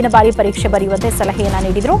ಮುಂದಿನ ಬಾರಿ ಪರೀಕ್ಷೆ ಬರೆಯುವಂತೆ ಸಲಹೆಯನ್ನ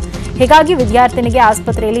ನೀಡಿದರು. ಹೀಗಾಗಿ ವಿದ್ಯಾರ್ಥಿನಿಗೆ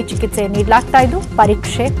ಆಸ್ಪತ್ರೆಯಲ್ಲಿ ಚಿಕಿತ್ಸೆ ನೀಡಲಾಗ್ತಾ ಇದ್ದು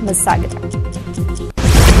ಪರೀಕ್ಷೆ ಮಿಸ್ ಆಗಿದೆ.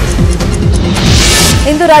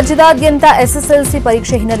 ಇಂದು ರಾಜ್ಯದಾದ್ಯಂತ ಎಸ್ಎಸ್ಎಲ್ಸಿ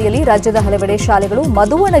ಪರೀಕ್ಷೆ ಹಿನ್ನೆಲೆಯಲ್ಲಿ ರಾಜ್ಯದ ಹಲವೆಡೆ ಶಾಲೆಗಳು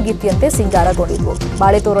ಮದುವಣಗಿತ್ತಿಯಂತೆ ಸಿಂಗಾರಗೊಂಡಿದ್ವು.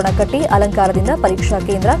 ಬಾಳೆತೋರಣ ಕಟ್ಟಿ ಅಲಂಕಾರದಿಂದ ಪರೀಕ್ಷಾ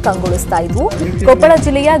ಕೇಂದ್ರ ಕಂಗೊಳಿಸ್ತಾ ಇದ್ವು. ಕೊಪ್ಪಳ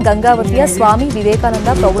ಜಿಲ್ಲೆಯ ಗಂಗಾವತಿಯ ಸ್ವಾಮಿ ವಿವೇಕಾನಂದ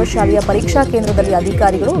ಪ್ರೌಢಶಾಲೆಯ ಪರೀಕ್ಷಾ ಕೇಂದ್ರದಲ್ಲಿ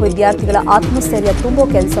ಅಧಿಕಾರಿಗಳು ವಿದ್ಯಾರ್ಥಿಗಳ ಆತ್ಮಸ್ಥೈರ್ಯ ತುಂಬೋ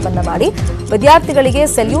ಕೆಲಸವನ್ನ ಮಾಡಿ ವಿದ್ಯಾರ್ಥಿಗಳಿಗೆ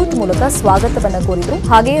ಸೆಲ್ಯೂಟ್ ಮೂಲಕ ಸ್ವಾಗತವನ್ನು ಕೋರಿದರು.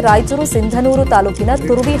 ಹಾಗೆಯೇ ರಾಯಚೂರು ಸಿಂಧನೂರು ತಾಲೂಕಿನ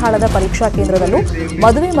ತುರುವಿಹಾಳದ ಪರೀಕ್ಷಾ ಕೇಂದ್ರದಲ್ಲೂ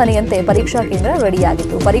ಮದುವೆ ಮನೆಯಂತೆ ಪರೀಕ್ಷಾ ಕೇಂದ್ರ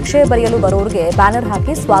ರೆಡಿಯಾಗಿತ್ತು. ಪರೀಕ್ಷೆ ಬರೆಯಲು ಬರೋರಿಗೆ ಬ್ಯಾನರ್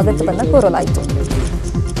ಹಾಕಿ ಸ್ವಾಗತವನ್ನು ಕೋರಲಾಯಿತು.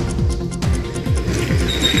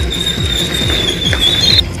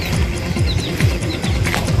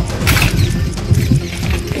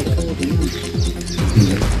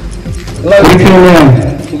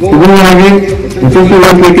 ಸುಗಮವಾಗಿ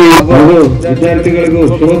ಯಶಸ್ವಿಗೊಳಿಸಲಿಕ್ಕೆ ಹಾಗೂ ವಿದ್ಯಾರ್ಥಿಗಳಿಗೂ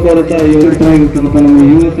ಶುಭ ಕೋರುತ್ತಾ ಯೋಜಿಸಲಾಗಿರ್ತಕ್ಕಂಥ ನಮ್ಮ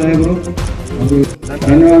ಯುವ ಸಾಹೇಬರು ಹಾಗೂ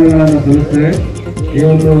ಧನ್ಯವಾದಗಳನ್ನು ಸಲ್ಲಿಸ್ತೇವೆ. ಈ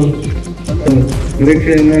ಒಂದು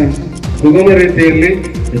ಪರೀಕ್ಷೆಯನ್ನು ಸುಗಮ ರೀತಿಯಲ್ಲಿ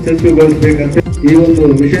ಯಶಸ್ವಿಗೊಳಿಸಬೇಕಂತ ಈ ಒಂದು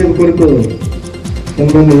ವಿಷಯದ ಕುರಿತು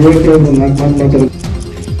ಸಂಬಂಧ ಯುವಕರನ್ನು ಮಾತಾಡುತ್ತಾರೆ.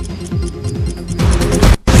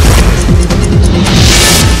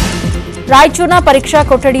 ರಾಯಚೂರಿನ ಪರೀಕ್ಷಾ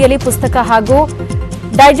ಕೊಠಡಿಯಲ್ಲಿ ಪುಸ್ತಕ ಹಾಗೂ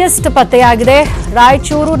ಡೈಜೆಸ್ಟ್ ಪತ್ತೆಯಾಗಿದೆ.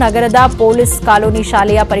 ರಾಯಚೂರು ನಗರದ ಪೊಲೀಸ್ ಕಾಲೋನಿ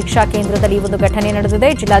ಶಾಲೆಯ ಪರೀಕ್ಷಾ ಕೇಂದ್ರದಲ್ಲಿ ಒಂದು ಘಟನೆ ನಡೆದಿದೆ.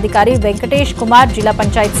 ಜಿಲ್ಲಾಧಿಕಾರಿ ವೆಂಕಟೇಶ್ ಕುಮಾರ್, ಜಿಲ್ಲಾ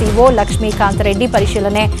ಪಂಚಾಯತ್ ಸಿಇಒ ಲಕ್ಷ್ಮೀಕಾಂತ್ ರೆಡ್ಡಿ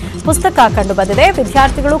ಪರಿಶೀಲನೆ ಪುಸ್ತಕ ಕಂಡುಬಂದಿದೆ.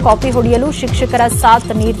 ವಿದ್ಯಾರ್ಥಿಗಳು ಕಾಪಿ ಹೊಡೆಯಲು ಶಿಕ್ಷಕರ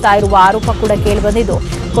ಸಾಥ್ ನೀಡ್ತಾ ಇರುವ ಆರೋಪ ಕೂಡ ಕೇಳಿಬಂದಿದ್ದು,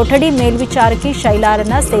 ಕೊಠಡಿ ಮೇಲ್ವಿಚಾರಕಿ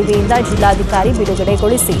ಶೈಲಾರನ್ನ ಸೇವೆಯಿಂದ ಜಿಲ್ಲಾಧಿಕಾರಿ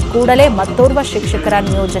ಬಿಡುಗಡೆಗೊಳಿಸಿ ಕೂಡಲೇ ಮತ್ತೋರ್ವ ಶಿಕ್ಷಕರ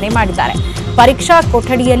ನಿಯೋಜನೆ ಮಾಡಿದ್ದಾರೆ. ಪರೀಕ್ಷಾ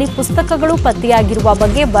ಕೊಠಡಿಯಲ್ಲಿ ಪುಸ್ತಕಗಳು ಪತ್ತೆಯಾಗಿರುವ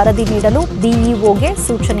ಬಗ್ಗೆ ವರದಿ ನೀಡಲು ಬಿಇಒಗೆ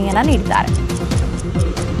ಸೂಚನೆಯನ್ನ ನೀಡಿದ್ದಾರೆ.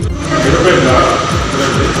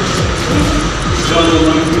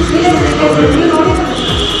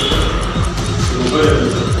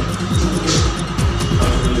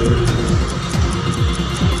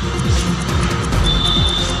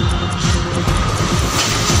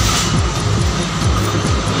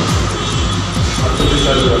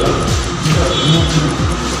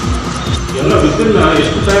 ಎಲ್ಲ ವಿದಿನ್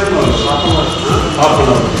ಎಷ್ಟು ಟೈಮ್ ಹಾಫ್ ಅನ್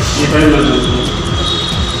ಅವರ್ ಈ ಟೈಮಲ್ಲಿ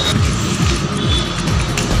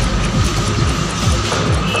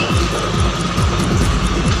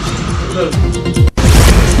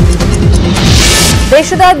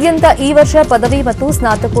ದೇಶದಾದ್ಯಂತ ಈ ವರ್ಷ ಪದವಿ ಮತ್ತು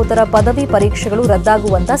ಸ್ನಾತಕೋತ್ತರ ಪದವಿ ಪರೀಕ್ಷೆಗಳು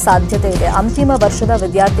ರದ್ದಾಗುವಂತ ಸಾಧ್ಯತೆ ಇದೆ. ಅಂತಿಮ ವರ್ಷದ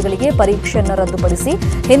ವಿದ್ಯಾರ್ಥಿಗಳಿಗೆ ಪರೀಕ್ಷೆಯನ್ನು ರದ್ದುಪಡಿಸಿ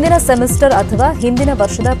ಹಿಂದಿನ ಸೆಮಿಸ್ಟರ್ ಅಥವಾ ಹಿಂದಿನ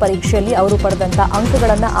ವರ್ಷದ ಪರೀಕ್ಷೆಯಲ್ಲಿ ಅವರು ಪಡೆದಂತ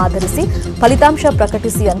ಅಂಕಗಳನ್ನು ಆಧರಿಸಿ ಫಲಿತಾಂಶ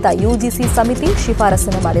ಪ್ರಕಟಿಸಿ ಅಂತ ಯುಜಿಸಿ ಸಮಿತಿ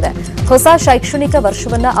ಶಿಫಾರಸನ್ನು ಮಾಡಿದೆ. ಹೊಸ ಶೈಕ್ಷಣಿಕ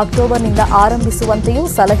ವರ್ಷವನ್ನು ಅಕ್ಟೋಬರ್ನಿಂದ ಆರಂಭಿಸುವಂತೆಯೂ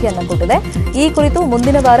ಸಲಹೆಯನ್ನು ಕೊಟ್ಟಿದೆ. ಈ ಕುರಿತು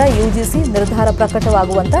ಮುಂದಿನ ವಾರ ಯುಜಿಸಿ ನಿರ್ಧಾರ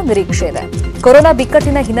ಪ್ರಕಟವಾಗುವಂತ ನಿರೀಕ್ಷೆ ಇದೆ. ಕೊರೋನಾ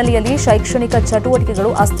ಬಿಕ್ಕಟ್ಟಿನ ಹಿನ್ನೆಲೆಯಲ್ಲಿ ಶೈಕ್ಷಣಿಕ ಚಟುವಟಿಕೆಗಳು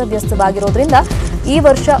ಅಸ್ತವ್ಯಸ್ತವಾಗಿರೋದ್ರಿಂದ ಈ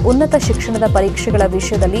ವರ್ಷ ಉನ್ನತ ಶಿಕ್ಷಣದ ಪರೀಕ್ಷೆಗಳ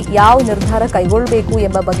ವಿಷಯದಲ್ಲಿ ಯಾವ ನಿರ್ಧಾರ ಕೈಗೊಳ್ಳಬೇಕು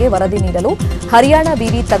ಎಂಬ ಬಗ್ಗೆ ವರದಿ ನೀಡಲು ಹರಿಯಾಣ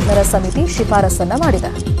ವಿವಿ ತಜ್ಞರ ಸಮಿತಿ ಶಿಫಾರಸನ್ನ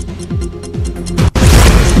ಮಾಡಿದೆ.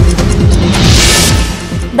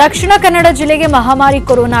 ದಕ್ಷಿಣ ಕನ್ನಡ ಜಿಲ್ಲೆಗೆ ಮಹಾಮಾರಿ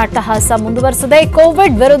ಕೊರೋನಾ ಅಟ್ಟಹಾಸ ಮುಂದುವರೆಸಿದೆ.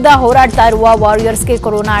 ಕೋವಿಡ್ ವಿರುದ್ಧ ಹೋರಾಡ್ತಾ ಇರುವ ವಾರಿಯರ್ಸ್ಗೆ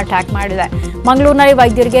ಕೊರೋನಾ ಅಟ್ಯಾಕ್ ಮಾಡಿದೆ. ಮಂಗಳೂರಿನಲ್ಲಿ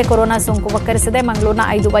ವೈದ್ಯರಿಗೆ ಕೊರೋನಾ ಸೋಂಕು ವಕ್ಕರಿಸಿದೆ. ಮಂಗಳೂರಿನ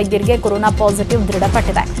 5 ವೈದ್ಯರಿಗೆ ಕೊರೋನಾ ಪಾಸಿಟಿವ್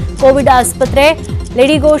ದೃಢಪಟ್ಟಿದೆ. ಕೋವಿಡ್ ಆಸ್ಪತ್ರೆ,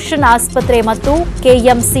 ಲೇಡಿಗೋಷನ್ ಆಸ್ಪತ್ರೆ ಮತ್ತು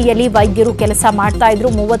ಕೆಎಂಸಿಯಲ್ಲಿ ವೈದ್ಯರು ಕೆಲಸ ಮಾಡ್ತಾ ಇದ್ರು.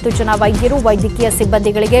 30 ಜನ ವೈದ್ಯರು, ವೈದ್ಯಕೀಯ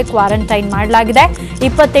ಸಿಬ್ಬಂದಿಗಳಿಗೆ ಕ್ವಾರಂಟೈನ್ ಮಾಡಲಾಗಿದೆ.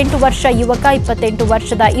 28 ವರ್ಷ ಯುವಕ, 28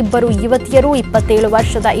 ವರ್ಷದ 2 ಯುವತಿಯರು, 27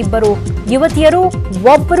 ವರ್ಷದ 2 ಯುವತಿಯರು,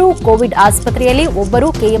 ಒಬ್ಬರು ಕೋವಿಡ್ ಆಸ್ಪತ್ರೆಯಲ್ಲಿ, ಒಬ್ಬರು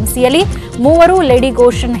ಕೆಎಂಸಿಯಲ್ಲಿ, 3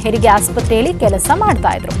 ಲೇಡಿಗೋಷನ್ ಹೆರಿಗೆ ಆಸ್ಪತ್ರೆಯಲ್ಲಿ ಕೆಲಸ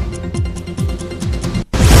ಮಾಡ್ತಾ ಇದ್ರು.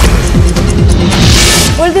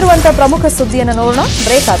 ಉಳಿದಿರುವಂತಹ ಪ್ರಮುಖ ಸುದ್ದಿಯನ್ನು ನೋಡೋಣ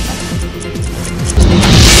ಬ್ರೇಕ್ ಆದ್ಮೇಲೆ.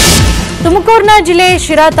 ತುಮಕೂರಿನ ಜಿಲ್ಲೆ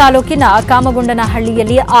ಶಿರಾ ತಾಲೂಕಿನ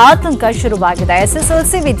ಕಾಮಗೊಂಡನಹಳ್ಳಿಯಲ್ಲಿ ಆತಂಕ ಶುರುವಾಗಿದೆ.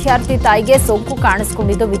 ಎಸ್ಎಸ್ಎಲ್ಸಿ ವಿದ್ಯಾರ್ಥಿ ತಾಯಿಗೆ ಸೋಂಕು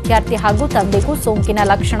ಕಾಣಿಸಿಕೊಂಡಿದ್ದು, ವಿದ್ಯಾರ್ಥಿ ಹಾಗೂ ತಂದೆಗೂ ಸೋಂಕಿನ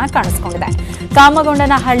ಲಕ್ಷಣ ಕಾಣಿಸಿಕೊಂಡಿದೆ.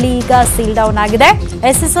 ಕಾಮಗೊಂಡನಹಳ್ಳಿ ಈಗ ಸೀಲ್ ಡೌನ್ ಆಗಿದೆ.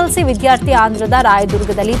 ಎಸ್ಎಸ್ಎಲ್ಸಿ ವಿದ್ಯಾರ್ಥಿ ಆಂಧ್ರದ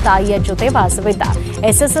ರಾಯದುರ್ಗದಲ್ಲಿ ತಾಯಿಯ ಜೊತೆ ವಾಸವಿದ್ದ.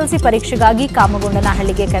 ಎಸ್ಎಸ್ಎಲ್ಸಿ ಪರೀಕ್ಷೆಗಾಗಿ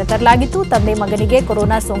ಕಾಮಗೊಂಡನಹಳ್ಳಿಗೆ ಕರೆತರಲಾಗಿತ್ತು. ತಂದೆ ಮಗನಿಗೆ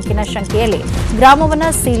ಕೊರೋನಾ ಸೋಂಕಿನ ಶಂಕೆಯಲ್ಲಿ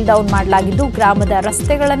ಗ್ರಾಮವನ್ನು ಸೀಲ್ ಡೌನ್ ಮಾಡಲಾಗಿದ್ದು, ಗ್ರಾಮದ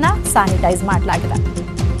ರಸ್ತೆಗಳನ್ನು ಸ್ಯಾನಿಟೈಸ್ ಮಾಡಲಾಗಿದೆ.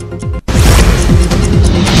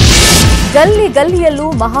 ಗಲ್ಲಿ ಗಲ್ಲಿಯಲ್ಲೂ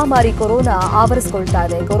ಮಹಾಮಾರಿ ಕೊರೋನಾ ಆವರಿಸಿಕೊಳ್ತಾ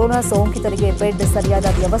ಇದೆ. ಕೊರೋನಾ ಸೋಂಕಿತರಿಗೆ ಬೆಡ್ ಸರಿಯಾದ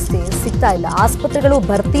ವ್ಯವಸ್ಥೆ ಸಿಗ್ತಾ ಇಲ್ಲ. ಆಸ್ಪತ್ರೆಗಳು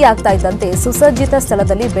ಭರ್ತಿ ಆಗ್ತಾ ಇದ್ದಂತೆ ಸುಸಜ್ಜಿತ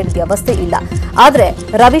ಸ್ಥಳದಲ್ಲಿ ಬೆಡ್ ವ್ಯವಸ್ಥೆ ಇಲ್ಲ. ಆದರೆ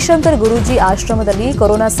ರವಿಶಂಕರ್ ಗುರೂಜಿ ಆಶ್ರಮದಲ್ಲಿ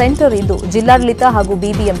ಕೊರೋನಾ ಸೆಂಟರ್ ಇದ್ದು ಜಿಲ್ಲಾಡಳಿತ ಹಾಗೂ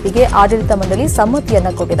ಬಿಬಿಎಂಪಿಗೆ ಆಡಳಿತ ಮಂಡಳಿ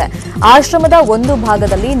ಸಮ್ಮತಿಯನ್ನ ಕೊಟ್ಟಿದೆ. ಆಶ್ರಮದ ಒಂದು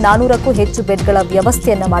ಭಾಗದಲ್ಲಿ 400ಕ್ಕೂ ಹೆಚ್ಚು ಬೆಡ್ಗಳ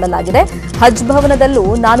ವ್ಯವಸ್ಥೆಯನ್ನ ಮಾಡಲಾಗಿದೆ. ಹಜ್ ಭವನದಲ್ಲೂ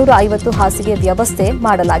 450 ಹಾಸಿಗೆ ವ್ಯವಸ್ಥೆ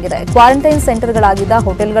ಮಾಡಲಾಗಿದೆ. ಕ್ವಾರಂಟೈನ್ ಸೆಂಟರ್ಗಳಾಗಿದ್ದ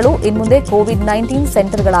ಹೋಟೆಲ್ಗಳು ಇನ್ಮುಂದೆ ಕೋವಿಡ್-19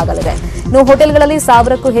 ಸೆಂಟರ್ಗಳಾಗಲಿವೆ. ಇನ್ನು ಹೋಟೆಲ್ಗಳಲ್ಲಿ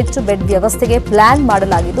 1000ಕ್ಕೂ ಹೆಚ್ಚು ಬೆಡ್ ವ್ಯವಸ್ಥೆಗೆ ಪ್ಲಾನ್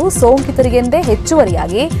ಮಾಡಲಾಗಿದ್ದು, ಸೋಂಕಿತರಿಗೆಂದೇ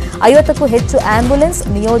ಹೆಚ್ಚುವರಿಯಾಗಿ 50ಕ್ಕೂ ಹೆಚ್ಚು ಆಂಬ್ಯುಲೆನ್ಸ್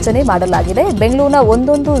ನಿಯೋಜನೆ ಮಾಡಲಾಗಿದೆ. ಬೆಂಗಳೂರಿನ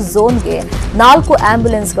ಒಂದೊಂದು ಝೋನ್ಗೆ 4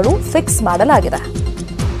 ಆಂಬ್ಯುಲೆನ್ಸ್ಗಳು ಫಿಕ್ಸ್ ಮಾಡಲಾಗಿದೆ.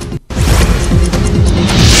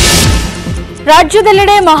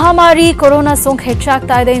 ರಾಜ್ಯದೆಲ್ಲೆಡೆ ಮಹಾಮಾರಿ ಕೊರೋನಾ ಸೋಂಕು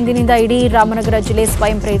ಹೆಚ್ಚಾಗ್ತಾ ಇದೆ. ಇಂದಿನಿಂದ ಇಡೀ ರಾಮನಗರ ಜಿಲ್ಲೆ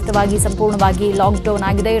ಸ್ವಯಂ ಪ್ರೇರಿತವಾಗಿ ಸಂಪೂರ್ಣವಾಗಿ ಲಾಕ್ಡೌನ್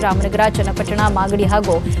ಆಗಿದೆ. ರಾಮನಗರ, ಚನ್ನಪಟ್ಟಣ, ಮಾಗಡಿ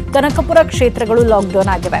ಹಾಗೂ ಕನಕಪುರ ಕ್ಷೇತ್ರಗಳು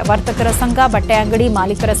ಲಾಕ್ಡೌನ್ ಆಗಿವೆ. ವರ್ತಕರ ಸಂಘ, ಬಟ್ಟೆ ಅಂಗಡಿ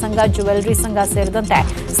ಮಾಲೀಕರ ಸಂಘ, ಜ್ಯುವೆಲರಿ ಸಂಘ ಸೇರಿದಂತೆ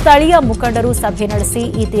ಸ್ಥಳೀಯ ಮುಖಂಡರು ಸಭೆ ನಡೆಸಿ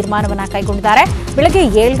ಈ ತೀರ್ಮಾನವನ್ನು ಕೈಗೊಂಡಿದ್ದಾರೆ. ಬೆಳಗ್ಗೆ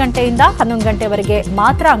 7 ಗಂಟೆಯಿಂದ 11 ಗಂಟೆವರೆಗೆ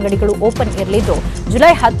ಮಾತ್ರ ಅಂಗಡಿಗಳು ಓಪನ್ ಇರಲಿದ್ದು,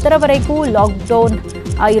 ಜುಲೈ 10ರವರೆಗೂ ಲಾಕ್ಡೌನ್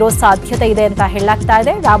ಇರೋ ಸಾಧ್ಯತೆ ಇದೆ ಅಂತ ಹೇಳಲಾಗ್ತಾ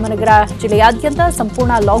ಇದೆ. ರಾಮನಗರ ಜಿಲ್ಲೆಯಾದ್ಯಂತ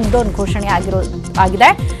ಸಂಪೂರ್ಣ ಲಾಕ್ಡೌನ್ ಘೋಷಣೆ ಆಗಿದೆ.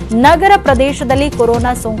 ನಗರ ಪ್ರದೇಶದಲ್ಲಿ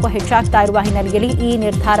ಕೊರೋನಾ ಸೋಂಕು ಹೆಚ್ಚಾಗ್ತಾ ಇರುವ ಹಿನ್ನೆಲೆಯಲ್ಲಿ ಈ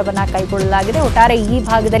ನಿರ್ಧಾರವನ್ನು ಕೈಗೊಳ್ಳಲಾಗಿದೆ. ಒಟ್ಟಾರೆ ಈ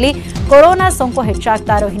ಭಾಗದಲ್ಲಿ ಕೊರೋನಾ ಸೋಂಕು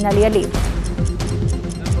ಹೆಚ್ಚಾಗ್ತಾ ಇರುವ ಹಿನ್ನೆಲೆಯಲ್ಲಿ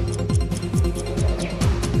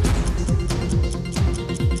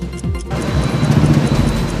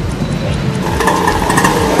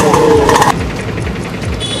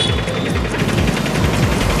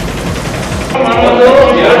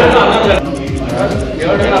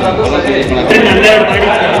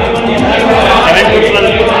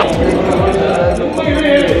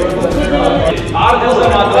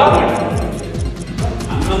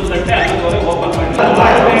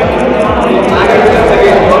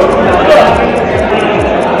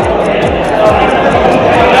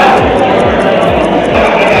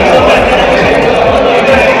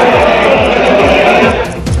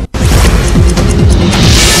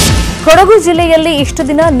ಕೊಡಗು ಜಿಲ್ಲೆಯಲ್ಲಿ ಇಷ್ಟು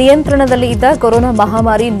ದಿನ ನಿಯಂತ್ರಣದಲ್ಲಿ ಇದ್ದ ಕೊರೋನಾ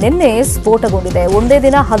ಮಹಾಮಾರಿ ನಿನ್ನೆ ಸ್ಫೋಟಗೊಂಡಿದೆ. ಒಂದೇ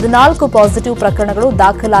ದಿನ 14 ಪಾಸಿಟಿವ್ ಪ್ರಕರಣಗಳು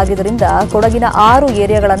ದಾಖಲಾಗಿದ್ದರಿಂದ ಕೊಡಗಿನ 6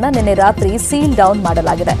 ಏರಿಯಾಗಳನ್ನು ನಿನ್ನೆ ರಾತ್ರಿ ಸೀಲ್ ಡೌನ್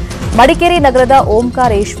ಮಾಡಲಾಗಿದೆ. ಮಡಿಕೇರಿ ನಗರದ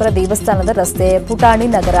ಓಂಕಾರೇಶ್ವರ ದೇವಸ್ಥಾನದ ರಸ್ತೆ, ಪುಟಾಣಿ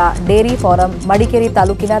ನಗರ, ಡೇರಿ ಫಾರಂ, ಮಡಿಕೇರಿ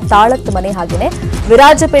ತಾಲೂಕಿನ ತಾಳತ್ ಮನೆ ಹಾಗೆಯೇ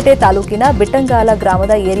ವಿರಾಜಪೇಟೆ ತಾಲೂಕಿನ ಬಿಟ್ಟಂಗಾಲ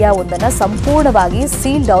ಗ್ರಾಮದ ಏರಿಯಾ ಒಂದನ್ನು ಸಂಪೂರ್ಣವಾಗಿ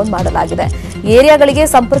ಸೀಲ್ ಡೌನ್ ಮಾಡಲಾಗಿದೆ. ಏರಿಯಾಗಳಿಗೆ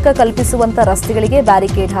ಸಂಪರ್ಕ ಕಲ್ಪಿಸುವಂತ ರಸ್ತೆಗಳಿಗೆ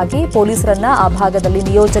ಬ್ಯಾರಿಕೇಡ್ ಹಾಕಿ ಪೊಲೀಸರನ್ನ ಆ ಭಾಗದಲ್ಲಿ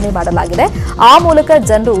ನಿಯೋಜನೆ ಮಾಡಲಾಗಿದೆ. ಆ ಮೂಲಕ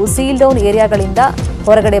ಜನರು ಸೀಲ್ ಡೌನ್ ಏರಿಯಾಗಳಿಂದ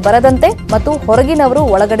ಹೊರಗಡೆ ಬರದಂತೆ ಮತ್ತು ಹೊರಗಿನವರು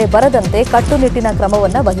ಒಳಗಡೆ ಬರದಂತೆ ಕಟ್ಟುನಿಟ್ಟಿನ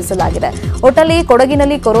ಕ್ರಮವನ್ನು ವಹಿಸಲಾಗಿದೆ. ಒಟ್ಟಲ್ಲಿ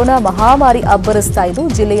ಕೊಡಗಿನಲ್ಲಿ ಕೊರೋನಾ ಮಹಾಮಾರಿ ಅಬ್ಬರಿಸ್ತಾ ಇದ್ದು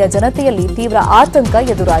ಜಿಲ್ಲೆಯ ಜನತೆಯಲ್ಲಿ ತೀವ್ರ ಆತಂಕ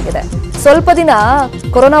ಎದುರಾಗಿದೆ. ಸ್ವಲ್ಪ ದಿನ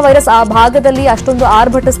ಕೊರೋನಾ ವೈರಸ್ ಆ ಭಾಗದಲ್ಲಿ ಅಷ್ಟೊಂದು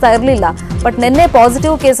ಆರ್ಭಟಿಸ್ತಾ ಇರಲಿಲ್ಲ. ಬಟ್ ನಿನ್ನೆ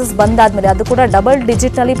ಪಾಸಿಟಿವ್ ಕೇಸಸ್ ಬಂದಾದ್ಮೇಲೆ, ಅದು ಕೂಡ ಡಬಲ್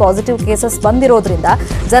ಡಿಜಿಟ್ ನಲ್ಲಿ ಪಾಸಿಟಿವ್ ಕೇಸಸ್ ಬಂದಿರೋದ್ರಿಂದ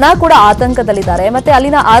ಜನ ಕೂಡ ಆತಂಕದಲ್ಲಿದ್ದಾರೆ. ಮತ್ತೆ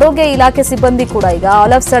ಅಲ್ಲಿನ ಆರೋಗ್ಯ ಇಲಾಖೆ ಸಿಬ್ಬಂದಿ ಕೂಡ ಈಗ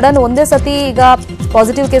ಆಲ್ ಆಫ್ ಸಡನ್ ಒಂದೇ ಸತಿ ಈಗ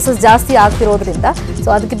ಪಾಸಿಟಿವ್ ಕೇಸಸ್ ಜಾಸ್ತಿ ಆಗ್ತಿರೋದ್ರಿಂದ ಸೊ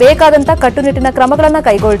ಅದಕ್ಕೆ ಬೇಕಾದಂತ ಕಟ್ಟುನಿಟ್ಟಿನ ಕ್ರಮಗಳನ್ನ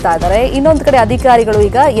ಕೈಗೊಳ್ತಾ ಇದ್ದಾರೆ. ಇನ್ನೊಂದು ಕಡೆ ಅಧಿಕಾರಿಗಳು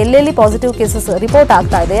ಈಗ ಎಲ್ಲೆಲ್ಲಿ ಪಾಸಿಟಿವ್ ಕೇಸಸ್ ರಿಪೋರ್ಟ್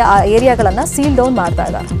ಆಗ್ತಾ ಇದೆ ಆ ಏರಿಯಾಗಳನ್ನ ಸೀಲ್ ಡೌನ್ ಮಾಡ್ತಾ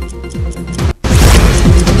ಇದ್ದಾರೆ.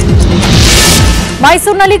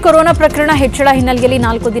 ಮೈಸೂರಿನಲ್ಲಿ ಕೊರೋನಾ ಪ್ರಕರಣ ಹೆಚ್ಚಳ ಹಿನ್ನೆಲೆಯಲ್ಲಿ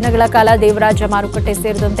 4 ದಿನಗಳ ಕಾಲ ದೇವರಾಜ ಮಾರುಕಟ್ಟೆ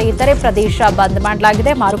ಸೇರಿದಂತೆ ಇತರೆ ಪ್ರದೇಶ ಬಂದ್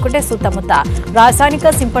ಮಾಡಲಾಗಿದೆ. ಮಾರುಕಟ್ಟೆ ಸುತ್ತಮುತ್ತ ರಾಸಾಯನಿಕ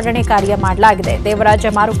ಸಿಂಪಡಣೆ ಕಾರ್ಯ ಮಾಡಲಾಗಿದೆ. ದೇವರಾಜ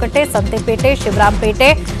ಮಾರುಕಟ್ಟೆ, ಸಂತೆಪೇಟೆ, ಶಿವರಾಂಪೇಟೆ,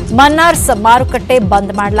 ಮನ್ನಾರ್ಸ್ ಮಾರುಕಟ್ಟೆ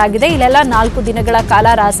ಬಂದ್ ಮಾಡಲಾಗಿದೆ. ಇಲ್ಲೆಲ್ಲ 4 ದಿನಗಳ ಕಾಲ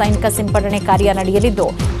ರಾಸಾಯನಿಕ ಸಿಂಪಡಣೆ ಕಾರ್ಯ ನಡೆಯಲಿದ್ದು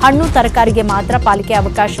ಹಣ್ಣು ತರಕಾರಿಗೆ ಮಾತ್ರ ಪಾಲಿಕೆ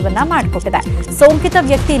ಅವಕಾಶವನ್ನ ಮಾಡಿಕೊಟ್ಟಿದೆ. ಸೋಂಕಿತ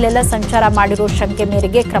ವ್ಯಕ್ತಿ ಇಲ್ಲೆಲ್ಲ ಸಂಚಾರ ಮಾಡಿರುವ ಶಂಕೆ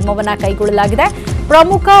ಮೇರೆಗೆ ಕ್ರಮವನ್ನ ಕೈಗೊಳ್ಳಲಾಗಿದೆ.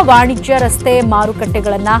 ಪ್ರಮುಖ ವಾಣಿಜ್ಯ ರಸ್ತೆ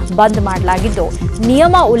ಮಾರುಕಟ್ಟೆಗಳನ್ನು ಬಂದ್ ಮಾಡಲಾಗಿದ್ದು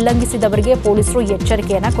ನಿಯಮ ಉಲ್ಲಂಘಿಸಿದವರಿಗೆ ಪೊಲೀಸರು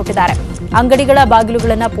ಎಚ್ಚರಿಕೆಯನ್ನ ಕೊಟ್ಟಿದ್ದಾರೆ. ಅಂಗಡಿಗಳ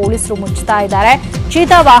ಬಾಗಿಲುಗಳನ್ನು ಪೊಲೀಸರು ಮುಚ್ಚುತ್ತಾ ಇದ್ದಾರೆ.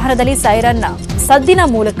 ಚೀತಾ ವಾಹನದಲ್ಲಿ ಸೈರನ್ ಸದ್ದಿನ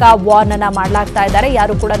ಮೂಲಕ ವಾರ್ನ್ ಅನ್ನ ಮಾಡಲಾಗ್ತಾ ಇದ್ದಾರೆ.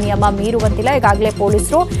 ಯಾರು ಕೂಡ ನಿಯಮ ಮೀರುವಂತಿಲ್ಲ. ಈಗಾಗಲೇ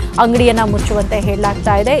ಪೊಲೀಸರು ಅಂಗಡಿಯನ್ನ ಮುಚ್ಚುವಂತೆ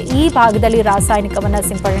ಹೇಳಲಾಗ್ತಾ ಇದೆ. ಈ ಭಾಗದಲ್ಲಿ ರಾಸಾಯನಿಕವನ್ನ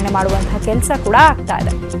ಸಿಂಪಡಣೆ ಮಾಡುವಂತಹ ಕೆಲಸ ಕೂಡ ಆಗ್ತಾ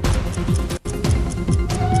ಇದೆ.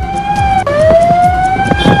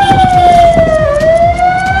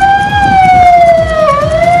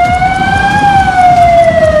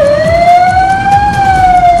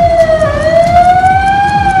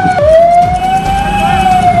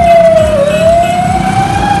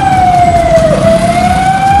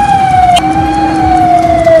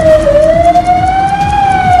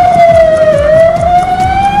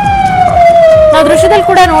 ದೃಶ್ಯದಲ್ಲಿ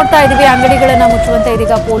ಕೂಡ ನೋಡ್ತಾ ಇದೀವಿ, ಅಂಗಡಿಗಳನ್ನ ಮುಚ್ಚುವಂತೆ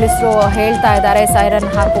ಇದೀಗ ಪೊಲೀಸರು ಹೇಳ್ತಾ ಇದ್ದಾರೆ. ಸೈರನ್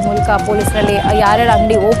ಹಾಕುವ ಮೂಲಕ ಪೊಲೀಸರಲ್ಲಿ ಯಾರ್ಯಾರು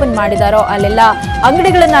ಅಂಗಡಿ ಓಪನ್ ಮಾಡಿದಾರೋ ಅಲ್ಲೆಲ್ಲ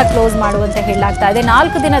ಅಂಗಡಿಗಳನ್ನ ಕ್ಲೋಸ್ ಮಾಡುವಂತೆ ಹೇಳಲಾಗ್ತಾ ಇದೆ.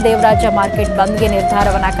 4 ದಿನ ದೇವರಾಜ ಮಾರ್ಕೆಟ್ ಬಂದ್ಗೆ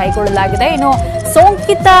ನಿರ್ಧಾರವನ್ನ ಕೈಗೊಳ್ಳಲಾಗಿದೆ. ಇನ್ನು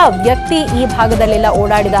ಸೋಂಕಿತ ವ್ಯಕ್ತಿ ಈ ಭಾಗದಲ್ಲೆಲ್ಲ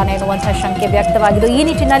ಓಡಾಡಿದಾನೆ ಎನ್ನುವಂತಹ ಶಂಕೆ ವ್ಯಕ್ತವಾಗಿದ್ದು ಈ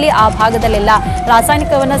ನಿಟ್ಟಿನಲ್ಲಿ ಆ ಭಾಗದಲ್ಲೆಲ್ಲ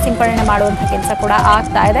ರಾಸಾಯನಿಕವನ್ನ ಸಿಂಪಡಣೆ ಮಾಡುವಂತಹ ಕೆಲಸ ಕೂಡ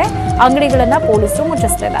ಆಗ್ತಾ ಇದೆ. ಅಂಗಡಿಗಳನ್ನ ಪೊಲೀಸರು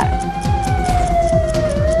ಮುಚ್ಚಿಸ್ತಿದ್ದಾರೆ.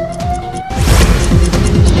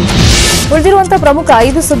 ಉಳಿದಿರುವಂತಹ ಪ್ರಮುಖ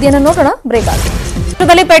 5 ಸುದ್ದಿಯನ್ನು ನೋಡೋಣ. ಬ್ರೇಕ್ ಆಗಿದೆ.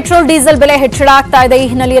 ರಾಜ್ಯದಲ್ಲಿ ಪೆಟ್ರೋಲ್ ಡೀಸೆಲ್ ಬೆಲೆ ಹೆಚ್ಚಳ ಆಗ್ತಾ ಇದೆ. ಈ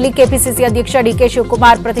ಹಿನ್ನೆಲೆಯಲ್ಲಿ ಕೆಪಿಸಿಸಿ ಅಧ್ಯಕ್ಷ ಡಿಕೆ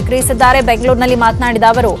ಶಿವಕುಮಾರ್ ಪ್ರತಿಕ್ರಿಯಿಸಿದ್ದಾರೆ. ಬೆಂಗಳೂರಿನಲ್ಲಿ ಮಾತನಾಡಿದ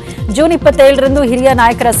ಅವರು, ಜೂನ್ 27ರಂದು ಹಿರಿಯ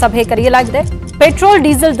ನಾಯಕರ ಸಭೆ ಕರೆಯಲಾಗಿದೆ. ಪೆಟ್ರೋಲ್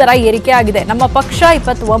ಡೀಸೆಲ್ ದರ ಏರಿಕೆ ಆಗಿದೆ. ನಮ್ಮ ಪಕ್ಷ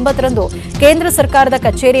 29ರಂದು ಕೇಂದ್ರ ಸರ್ಕಾರದ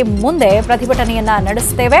ಕಚೇರಿ ಮುಂದೆ ಪ್ರತಿಭಟನೆಯನ್ನ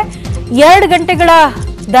ನಡೆಸುತ್ತೇವೆ. 2 ಗಂಟೆಗಳ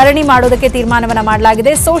ಧರಣಿ ಮಾಡೋದಕ್ಕೆ ತೀರ್ಮಾನವನ್ನ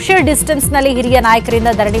ಮಾಡಲಾಗಿದೆ. ಸೋಷಿಯಲ್ ಡಿಸ್ಟೆನ್ಸ್ ನಲ್ಲಿ ಹಿರಿಯ ನಾಯಕರಿಂದ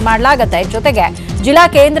ಧರಣಿ ಮಾಡಲಾಗುತ್ತೆ. ಜೊತೆಗೆ ಜಿಲ್ಲಾ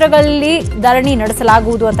ಕೇಂದ್ರಗಳಲ್ಲಿ ಧರಣಿ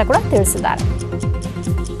ನಡೆಸಲಾಗುವುದು ಅಂತ ಕೂಡ ತಿಳಿಸಿದ್ದಾರೆ.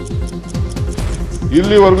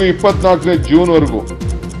 ಇಲ್ಲಿವರೆಗೂ 24ನೇ ಜೂನ್ವರೆಗೂ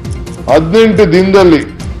 18 ದಿನದಲ್ಲಿ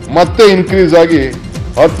ಮತ್ತೆ ಇನ್ಕ್ರೀಸ್ ಆಗಿ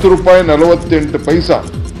 ₹10.48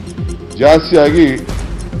 ಜಾಸ್ತಿ ಆಗಿ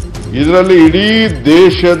ಇದರಲ್ಲಿ ಇಡೀ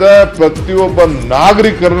ದೇಶದ ಪ್ರತಿಯೊಬ್ಬ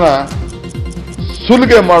ನಾಗರಿಕರನ್ನ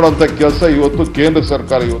ಸುಲಿಗೆ ಮಾಡುವಂತ ಕೆಲಸ ಇವತ್ತು ಕೇಂದ್ರ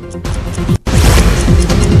ಸರ್ಕಾರ ಇವತ್ತು.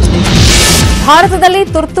 ಭಾರತದಲ್ಲಿ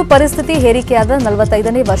ತುರ್ತು ಪರಿಸ್ಥಿತಿ ಹೇರಿಕೆಯಾದ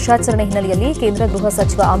 45ನೇ ವರ್ಷಾಚರಣೆ ಹಿನ್ನೆಲೆಯಲ್ಲಿ ಕೇಂದ್ರ ಗೃಹ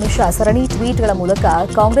ಸಚಿವ ಅಮಿತ್ ಶಾ ಸರಣಿ ಟ್ವೀಟ್ಗಳ ಮೂಲಕ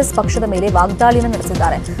ಕಾಂಗ್ರೆಸ್ ಪಕ್ಷದ ಮೇಲೆ ವಾಗ್ದಾಳಿಯನ್ನು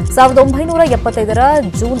ನಡೆಸಿದ್ದಾರೆ. 1975ರ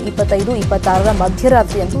ಜೂನ್ 25-26ರ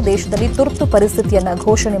ಮಧ್ಯರಾತ್ರಿಯಂದು ದೇಶದಲ್ಲಿ ತುರ್ತು ಪರಿಸ್ಥಿತಿಯನ್ನು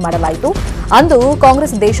ಘೋಷಣೆ ಮಾಡಲಾಯಿತು. ಅಂದು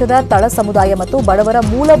ಕಾಂಗ್ರೆಸ್ ದೇಶದ ತಳ ಸಮುದಾಯ ಮತ್ತು ಬಡವರ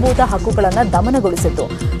ಮೂಲಭೂತ ಹಕ್ಕುಗಳನ್ನು ದಮನಗೊಳಿಸಿತ್ತು.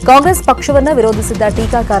 ಕಾಂಗ್ರೆಸ್ ಪಕ್ಷವನ್ನು ವಿರೋಧಿಸಿದ್ದ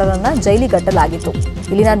ಟೀಕಾಕಾರರನ್ನ ಜೈಲಿಗಟ್ಟಲಾಗಿತ್ತು.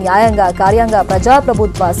 ಇಲ್ಲಿನ ನ್ಯಾಯಾಂಗ, ಕಾರ್ಯಾಂಗ,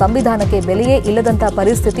 ಪ್ರಜಾಪ್ರಭುತ್ವ, ಸಂವಿಧಾನಕ್ಕೆ ಬೆಲೆಯೇ ಇಲ್ಲದಂತಹ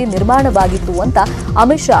ಪರಿಸ್ಥಿತಿ ನಿರ್ಮಾಣವಾಗಿತ್ತು ಅಂತ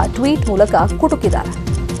ಅಮಿತ್ ಶಾ ಟ್ವೀಟ್ ಮೂಲಕ ಕುಟುಕಿದ್ದಾರೆ.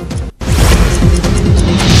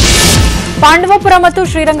 ಪಾಂಡವಪುರ ಮತ್ತು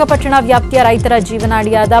ಶ್ರೀರಂಗಪಟ್ಟಣ ವ್ಯಾಪ್ತಿಯ ರೈತರ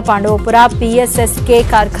ಜೀವನಾಡಿಯಾದ ಪಾಂಡವಪುರ ಪಿಎಸ್ಎಸ್ಕೆ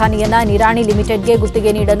ಕಾರ್ಖಾನೆಯನ್ನ ನಿರಾಣಿ ಲಿಮಿಟೆಡ್ಗೆ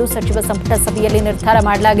ಗುತ್ತಿಗೆ ನೀಡಲು ಸಚಿವ ಸಂಪುಟ ಸಭೆಯಲ್ಲಿ ನಿರ್ಧಾರ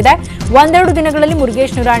ಮಾಡಲಾಗಿದೆ. 1-2 ದಿನಗಳಲ್ಲಿ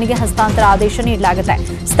ಮುರುಗೇಶ್ ನಿರಾಣಿಗೆ ಹಸ್ತಾಂತರ ಆದೇಶ ನೀಡಲಾಗಿದೆ.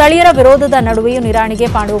 ಸ್ಥಳೀಯರ ವಿರೋಧದ ನಡುವೆಯೂ ನಿರಾಣಿಗೆ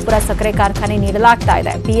ಪಾಂಡವಪುರ ಸಕ್ಕರೆ ಕಾರ್ಖಾನೆ ನೀಡಲಾಗ್ತಾ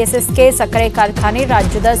ಇದೆ. ಪಿಎಸ್ಎಸ್ಕೆ ಸಕ್ಕರೆ ಕಾರ್ಖಾನೆ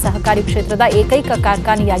ರಾಜ್ಯದ ಸಹಕಾರಿ ಕ್ಷೇತ್ರದ ಏಕೈಕ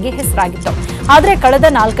ಕಾರ್ಖಾನೆಯಾಗಿ ಹೆಸರಾಗಿತ್ತು. ಆದರೆ ಕಳೆದ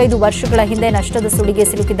 4-5 ವರ್ಷಗಳ ಹಿಂದೆ ನಷ್ಟದ ಸುಳಿಗೆ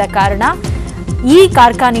ಸಿಲುಕಿದ್ದ ಕಾರಣ ಈ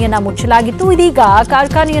ಕಾರ್ಖಾನೆಯನ್ನ ಮುಚ್ಚಲಾಗಿತ್ತು. ಇದೀಗ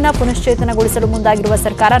ಕಾರ್ಖಾನೆಯನ್ನ ಪುನಶ್ಚೇತನಗೊಳಿಸಲು ಮುಂದಾಗಿರುವ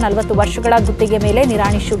ಸರ್ಕಾರ 40 ವರ್ಷಗಳ ಗುತ್ತಿಗೆ ಮೇಲೆ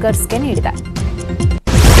ನಿರಾಣಿ ಶುಗರ್ಸ್ಗೆ ನೀಡಿದೆ.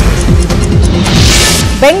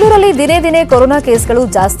 ಬೆಂಗಳೂರಲ್ಲಿ ದಿನೇ ದಿನೇ ಕೊರೋನಾ ಕೇಸ್ಗಳು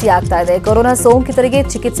ಜಾಸ್ತಿ ಆಗ್ತಾ ಇದೆ. ಕೊರೋನಾ ಸೋಂಕಿತರಿಗೆ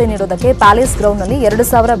ಚಿಕಿತ್ಸೆ ನೀಡೋದಕ್ಕೆ ಪ್ಯಾಲೇಸ್ ಗ್ರೌಂಡ್ನಲ್ಲಿ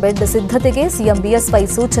 2,000 ಬೆಡ್ ಸಿದ್ಧತೆಗೆ ಸಿಎಂ ಬಿಎಸ್ವೈ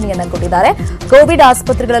ಸೂಚನೆಯನ್ನ ಕೊಟ್ಟಿದ್ದಾರೆ. ಕೋವಿಡ್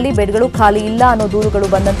ಆಸ್ಪತ್ರೆಗಳಲ್ಲಿ ಬೆಡ್ಗಳು ಖಾಲಿ ಇಲ್ಲ ಅನ್ನೋ ದೂರುಗಳು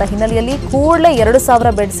ಬಂದಂತ ಹಿನ್ನೆಲೆಯಲ್ಲಿ ಕೂಡಲೇ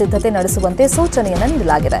 2,000 ಬೆಡ್ ಸಿದ್ಧತೆ ನಡೆಸುವಂತೆ ಸೂಚನೆಯನ್ನ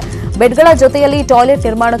ನೀಡಲಾಗಿದೆ. ಬೆಡ್ಗಳ ಜೊತೆಯಲ್ಲಿ ಟಾಯ್ಲೆಟ್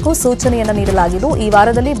ನಿರ್ಮಾಣಕ್ಕೂ ಸೂಚನೆಯನ್ನ ನೀಡಲಾಗಿದ್ದು ಈ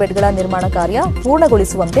ವಾರದಲ್ಲಿ ಬೆಡ್ಗಳ ನಿರ್ಮಾಣ ಕಾರ್ಯ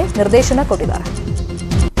ಪೂರ್ಣಗೊಳಿಸುವಂತೆ ನಿರ್ದೇಶನ ಕೊಟ್ಟಿದ್ದಾರೆ.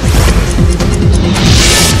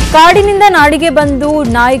 ಕಾಡಿನಿಂದ ನಾಡಿಗೆ ಬಂದು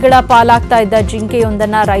ನಾಯಿಗಳ ಪಾಲಾಗ್ತಾ ಇದ್ದ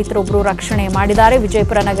ಜಿಂಕೆಯೊಂದನ್ನ ರೈತರೊಬ್ಬರು ರಕ್ಷಣೆ ಮಾಡಿದ್ದಾರೆ.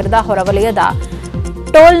 ವಿಜಯಪುರ ನಗರದ ಹೊರವಲಯದ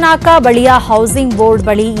ಟೋಲ್ನಾಕಾ ಬಳಿಯ ಹೌಸಿಂಗ್ ಬೋರ್ಡ್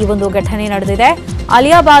ಬಳಿ ಈ ಒಂದು ಘಟನೆ ನಡೆದಿದೆ.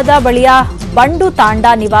 ಅಲಿಯಾಬಾದ ಬಳಿಯ ಬಂಡು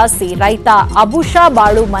ತಾಂಡಾ ನಿವಾಸಿ ರೈತ ಅಬುಷಾ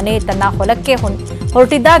ಬಾಳು ಮನೆ ತನ್ನ ಹೊಲಕ್ಕೆ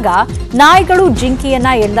ಹೊರಟಿದ್ದಾಗ ನಾಯಿಗಳು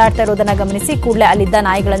ಜಿಂಕೆಯನ್ನ ಎಳೆದಾಡ್ತಾ ಇರೋದನ್ನ ಗಮನಿಸಿ ಕೂಡಲೇ ಅಲ್ಲಿದ್ದ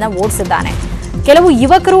ನಾಯಿಗಳನ್ನ ಓಡಿಸಿದ್ದಾನೆ. ಕೆಲವು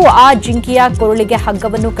ಯುವಕರು ಆ ಜಿಂಕೆಯ ಕೊರಳಿಗೆ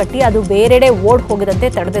ಹಗ್ಗವನ್ನು ಕಟ್ಟಿ ಅದು ಬೇರೆಡೆ ಓಡ್ ಹೋಗದಂತೆ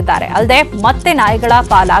ತಡೆದಿದ್ದಾರೆ. ಅಲ್ಲದೆ ಮತ್ತೆ ನಾಯಿಗಳ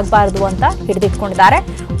ಪಾಲಾಗಬಾರದು ಅಂತ ಹಿಡಿದಿಟ್ಕೊಂಡಿದ್ದಾರೆ.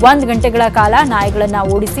 1 ಗಂಟೆಗಳ ಕಾಲ ನಾಯಿಗಳನ್ನ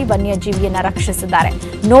ಓಡಿಸಿ ವನ್ಯಜೀವಿಯನ್ನ ರಕ್ಷಿಸಿದ್ದಾರೆ.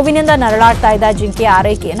 ನೋವಿನಿಂದ ನರಳಾಡ್ತಾ ಇದ್ದ ಜಿಂಕೆಯ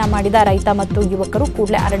ಆರೈಕೆಯನ್ನ ಮಾಡಿದ ರೈತ ಮತ್ತು ಯುವಕರು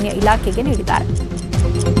ಕೂಡಲೇ ಅರಣ್ಯ ಇಲಾಖೆಗೆ ನೀಡಿದ್ದಾರೆ.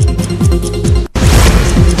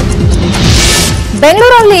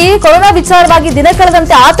 ಬೆಂಗಳೂರಲ್ಲಿ ಕೊರೋನಾ ವಿಚಾರವಾಗಿ ದಿನ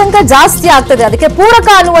ಕಳೆದಂತೆ ಆತಂಕ ಜಾಸ್ತಿ ಆಗ್ತದೆ. ಅದಕ್ಕೆ ಪೂರಕ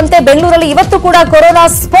ಅನ್ನುವಂತೆ ಬೆಂಗಳೂರಲ್ಲಿ ಇವತ್ತು ಕೂಡ ಕೊರೋನಾ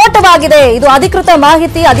ಸ್ಫೋಟವಾಗಿದೆ. ಇದು ಅಧಿಕೃತ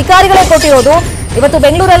ಮಾಹಿತಿ, ಅಧಿಕಾರಿಗಳೇ ಕೊಟ್ಟಿರೋದು. ಇವತ್ತು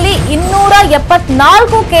ಬೆಂಗಳೂರಲ್ಲಿ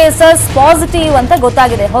 274 ಕೇಸಸ್ ಪಾಸಿಟಿವ್ ಅಂತ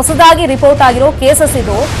ಗೊತ್ತಾಗಿದೆ. ಹೊಸದಾಗಿ ರಿಪೋರ್ಟ್ ಆಗಿರೋ ಕೇಸಸ್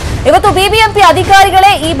ಇದು. ಇವತ್ತು ಬಿಬಿಎಂಪಿ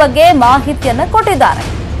ಅಧಿಕಾರಿಗಳೇ ಈ ಬಗ್ಗೆ ಮಾಹಿತಿಯನ್ನ ಕೊಟ್ಟಿದ್ದಾರೆ.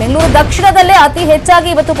 ಬೆಂಗಳೂರು ದಕ್ಷಿಣದಲ್ಲೇ ಅತಿ ಹೆಚ್ಚಾಗಿ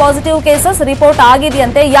ಇವತ್ತು ಪಾಸಿಟಿವ್ ಕೇಸಸ್ ರಿಪೋರ್ಟ್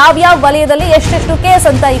ಆಗಿದೆಯಂತೆ. ಯಾವ್ಯಾವ ವಲಯದಲ್ಲಿ ಎಷ್ಟೆಷ್ಟು ಕೇಸ್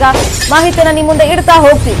ಅಂತ ಈಗ ಮಾಹಿತಿಯನ್ನ ನಿಮ್ಮ ಮುಂದೆ ಇಡ್ತಾ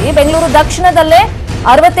ಹೋಗ್ತೀವಿ. ಬೆಂಗಳೂರು ದಕ್ಷಿಣದಲ್ಲೇ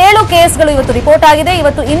 67 ಕೇಸ್ಗಳು ಇವತ್ತು ರಿಪೋರ್ಟ್ ಆಗಿದೆ.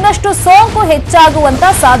 ಇವತ್ತು ಇನ್ನಷ್ಟು ಸೋಂಕು ಹೆಚ್ಚಾಗುವಂತ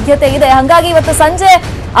ಸಾಧ್ಯತೆ ಇದೆ. ಹಾಗಾಗಿ ಇವತ್ತು ಸಂಜೆ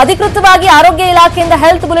ಅಧಿಕೃತವಾಗಿ ಆರೋಗ್ಯ ಇಲಾಖೆಯಿಂದ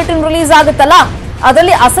ಹೆಲ್ತ್ ಬುಲೆಟಿನ್ ರಿಲೀಸ್ ಆಗುತ್ತಲ್ಲ,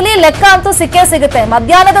 ಅದರಲ್ಲಿ ಅಸಲಿ ಲೆಕ್ಕ ಅಂತೂ ಸಿಕ್ಕೇ ಸಿಗುತ್ತೆ.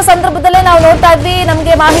 ಮಧ್ಯಾಹ್ನದ ಸಂದರ್ಭದಲ್ಲೇ ನಾವು ನೋಡ್ತಾ ಇದ್ವಿ,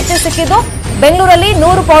 ನಮಗೆ ಮಾಹಿತಿ ಸಿಕ್ಕಿದ್ದು ಬೆಂಗಳೂರಲ್ಲಿ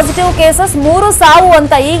 100 ಪಾಸಿಟಿವ್ ಕೇಸಸ್, 3 ಸಾವು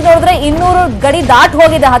ಅಂತ. ಈಗ ನೋಡಿದ್ರೆ 200 ಗಡಿ ದಾಟ್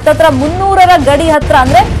ಹೋಗಿದೆ. ಹತ್ತತ್ರ 300ರ ಗಡಿ ಹತ್ರ,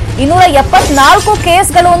 ಅಂದ್ರೆ 274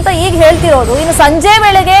 ಕೇಸ್ಗಳು ಅಂತ ಈಗ ಹೇಳ್ತಿರೋದು. ಇನ್ನು ಸಂಜೆ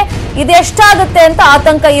ವೇಳೆಗೆ ಇದೆಷ್ಟಾಗುತ್ತೆ ಅಂತ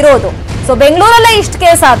ಆತಂಕ ಇರೋದು. ಸೊ ಬೆಂಗಳೂರಲ್ಲೇ ಇಷ್ಟು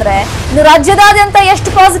ಕೇಸ್ ಆದ್ರೆ ಇನ್ನು ರಾಜ್ಯದಾದ್ಯಂತ ಎಷ್ಟು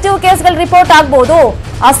ಪಾಸಿಟಿವ್ ಕೇಸ್ಗಳು ರಿಪೋರ್ಟ್ ಆಗ್ಬಹುದು?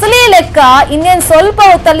 ಅಸಲಿ ಲೆಕ್ಕ ಇನ್ನೇನು ಸ್ವಲ್ಪ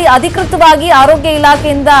ಹೊತ್ತಲ್ಲಿ ಅಧಿಕೃತವಾಗಿ ಆರೋಗ್ಯ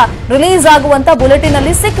ಇಲಾಖೆಯಿಂದ ರಿಲೀಸ್ ಆಗುವಂತ ಬುಲೆಟಿನ್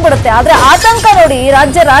ಅಲ್ಲಿ ಸಿಕ್ಬಿಡುತ್ತೆ. ಆದ್ರೆ ಆತಂಕ ನೋಡಿ,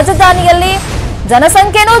 ರಾಜ್ಯ ರಾಜಧಾನಿಯಲ್ಲಿ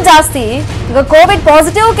ಜನಸಂಖ್ಯೆನೂ ಜಾಸ್ತಿ, ಈಗ ಕೋವಿಡ್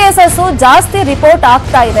ಪಾಸಿಟಿವ್ ಕೇಸಸ್ ಜಾಸ್ತಿ ರಿಪೋರ್ಟ್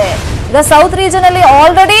ಆಗ್ತಾ ಇದೆ. ಈಗ ಸೌತ್ ರೀಜನ್ ಅಲ್ಲಿ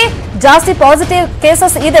ಆಲ್ರೆಡಿ ಜಾಸ್ತಿ ಪಾಸಿಟಿವ್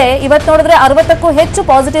ಕೇಸಸ್ ಇದೆ. ಇವತ್ತು ನೋಡಿದ್ರೆ 60ಕ್ಕೂ ಹೆಚ್ಚು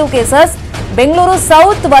ಪಾಸಿಟಿವ್ ಕೇಸಸ್ ಬೆಂಗಳೂರು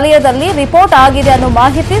ಸೌತ್ ವಲಯದಲ್ಲಿ ರಿಪೋರ್ಟ್ ಆಗಿದೆ ಅನ್ನೋ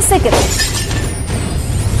ಮಾಹಿತಿ ಸಿಕ್ಕಿದೆ.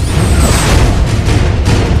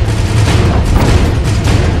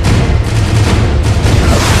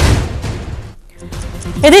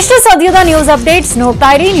 ಇದಿಷ್ಟು ಸದ್ಯದ ನ್ಯೂಸ್ ಅಪ್ಡೇಟ್ಸ್. ನೋಡ್ತಾ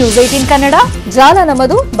ಇರಿ News18 ಕನ್ನಡ. ಜಾಲ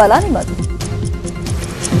ನಮ್ಮದು, ಬಲ ನಿಮ್ಮದು.